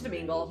just it's just a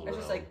mingle. It's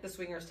just like the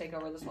swingers take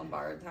over this one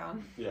bar in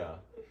town. Yeah,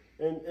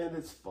 and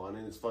it's fun,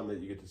 and it's fun that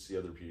you get to see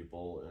other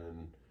people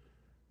and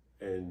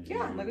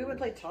like we would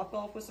play top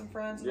golf with some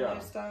friends in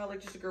lifestyle, like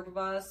just a group of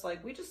us. Like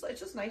it's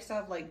just nice to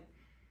have like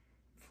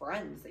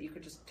friends that you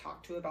could just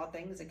talk to about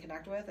things and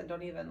connect with, and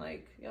don't even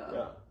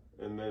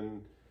And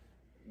then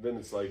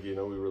it's like, we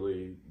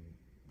really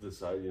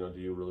decide, do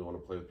you really want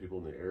to play with people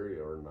in the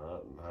area or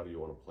not? And how do you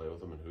want to play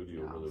with them? And who do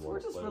you really want to play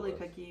with? We're just really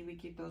picky. We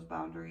keep those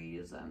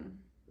boundaries and...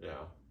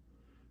 Yeah.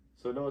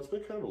 So, no, it's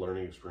been kind of a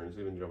learning experience.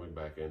 Even jumping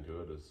back into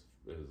it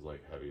is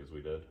like heavy as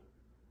we did.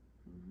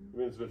 I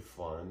mean, it's been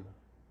fun.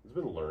 It's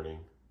been learning.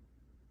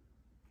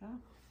 Yeah.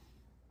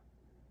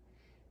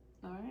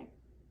 All right.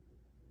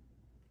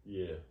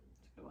 Yeah.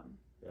 It's a good one.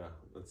 Yeah.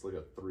 It's like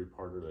a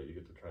 3-parter that you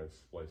get to try and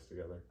splice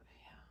together.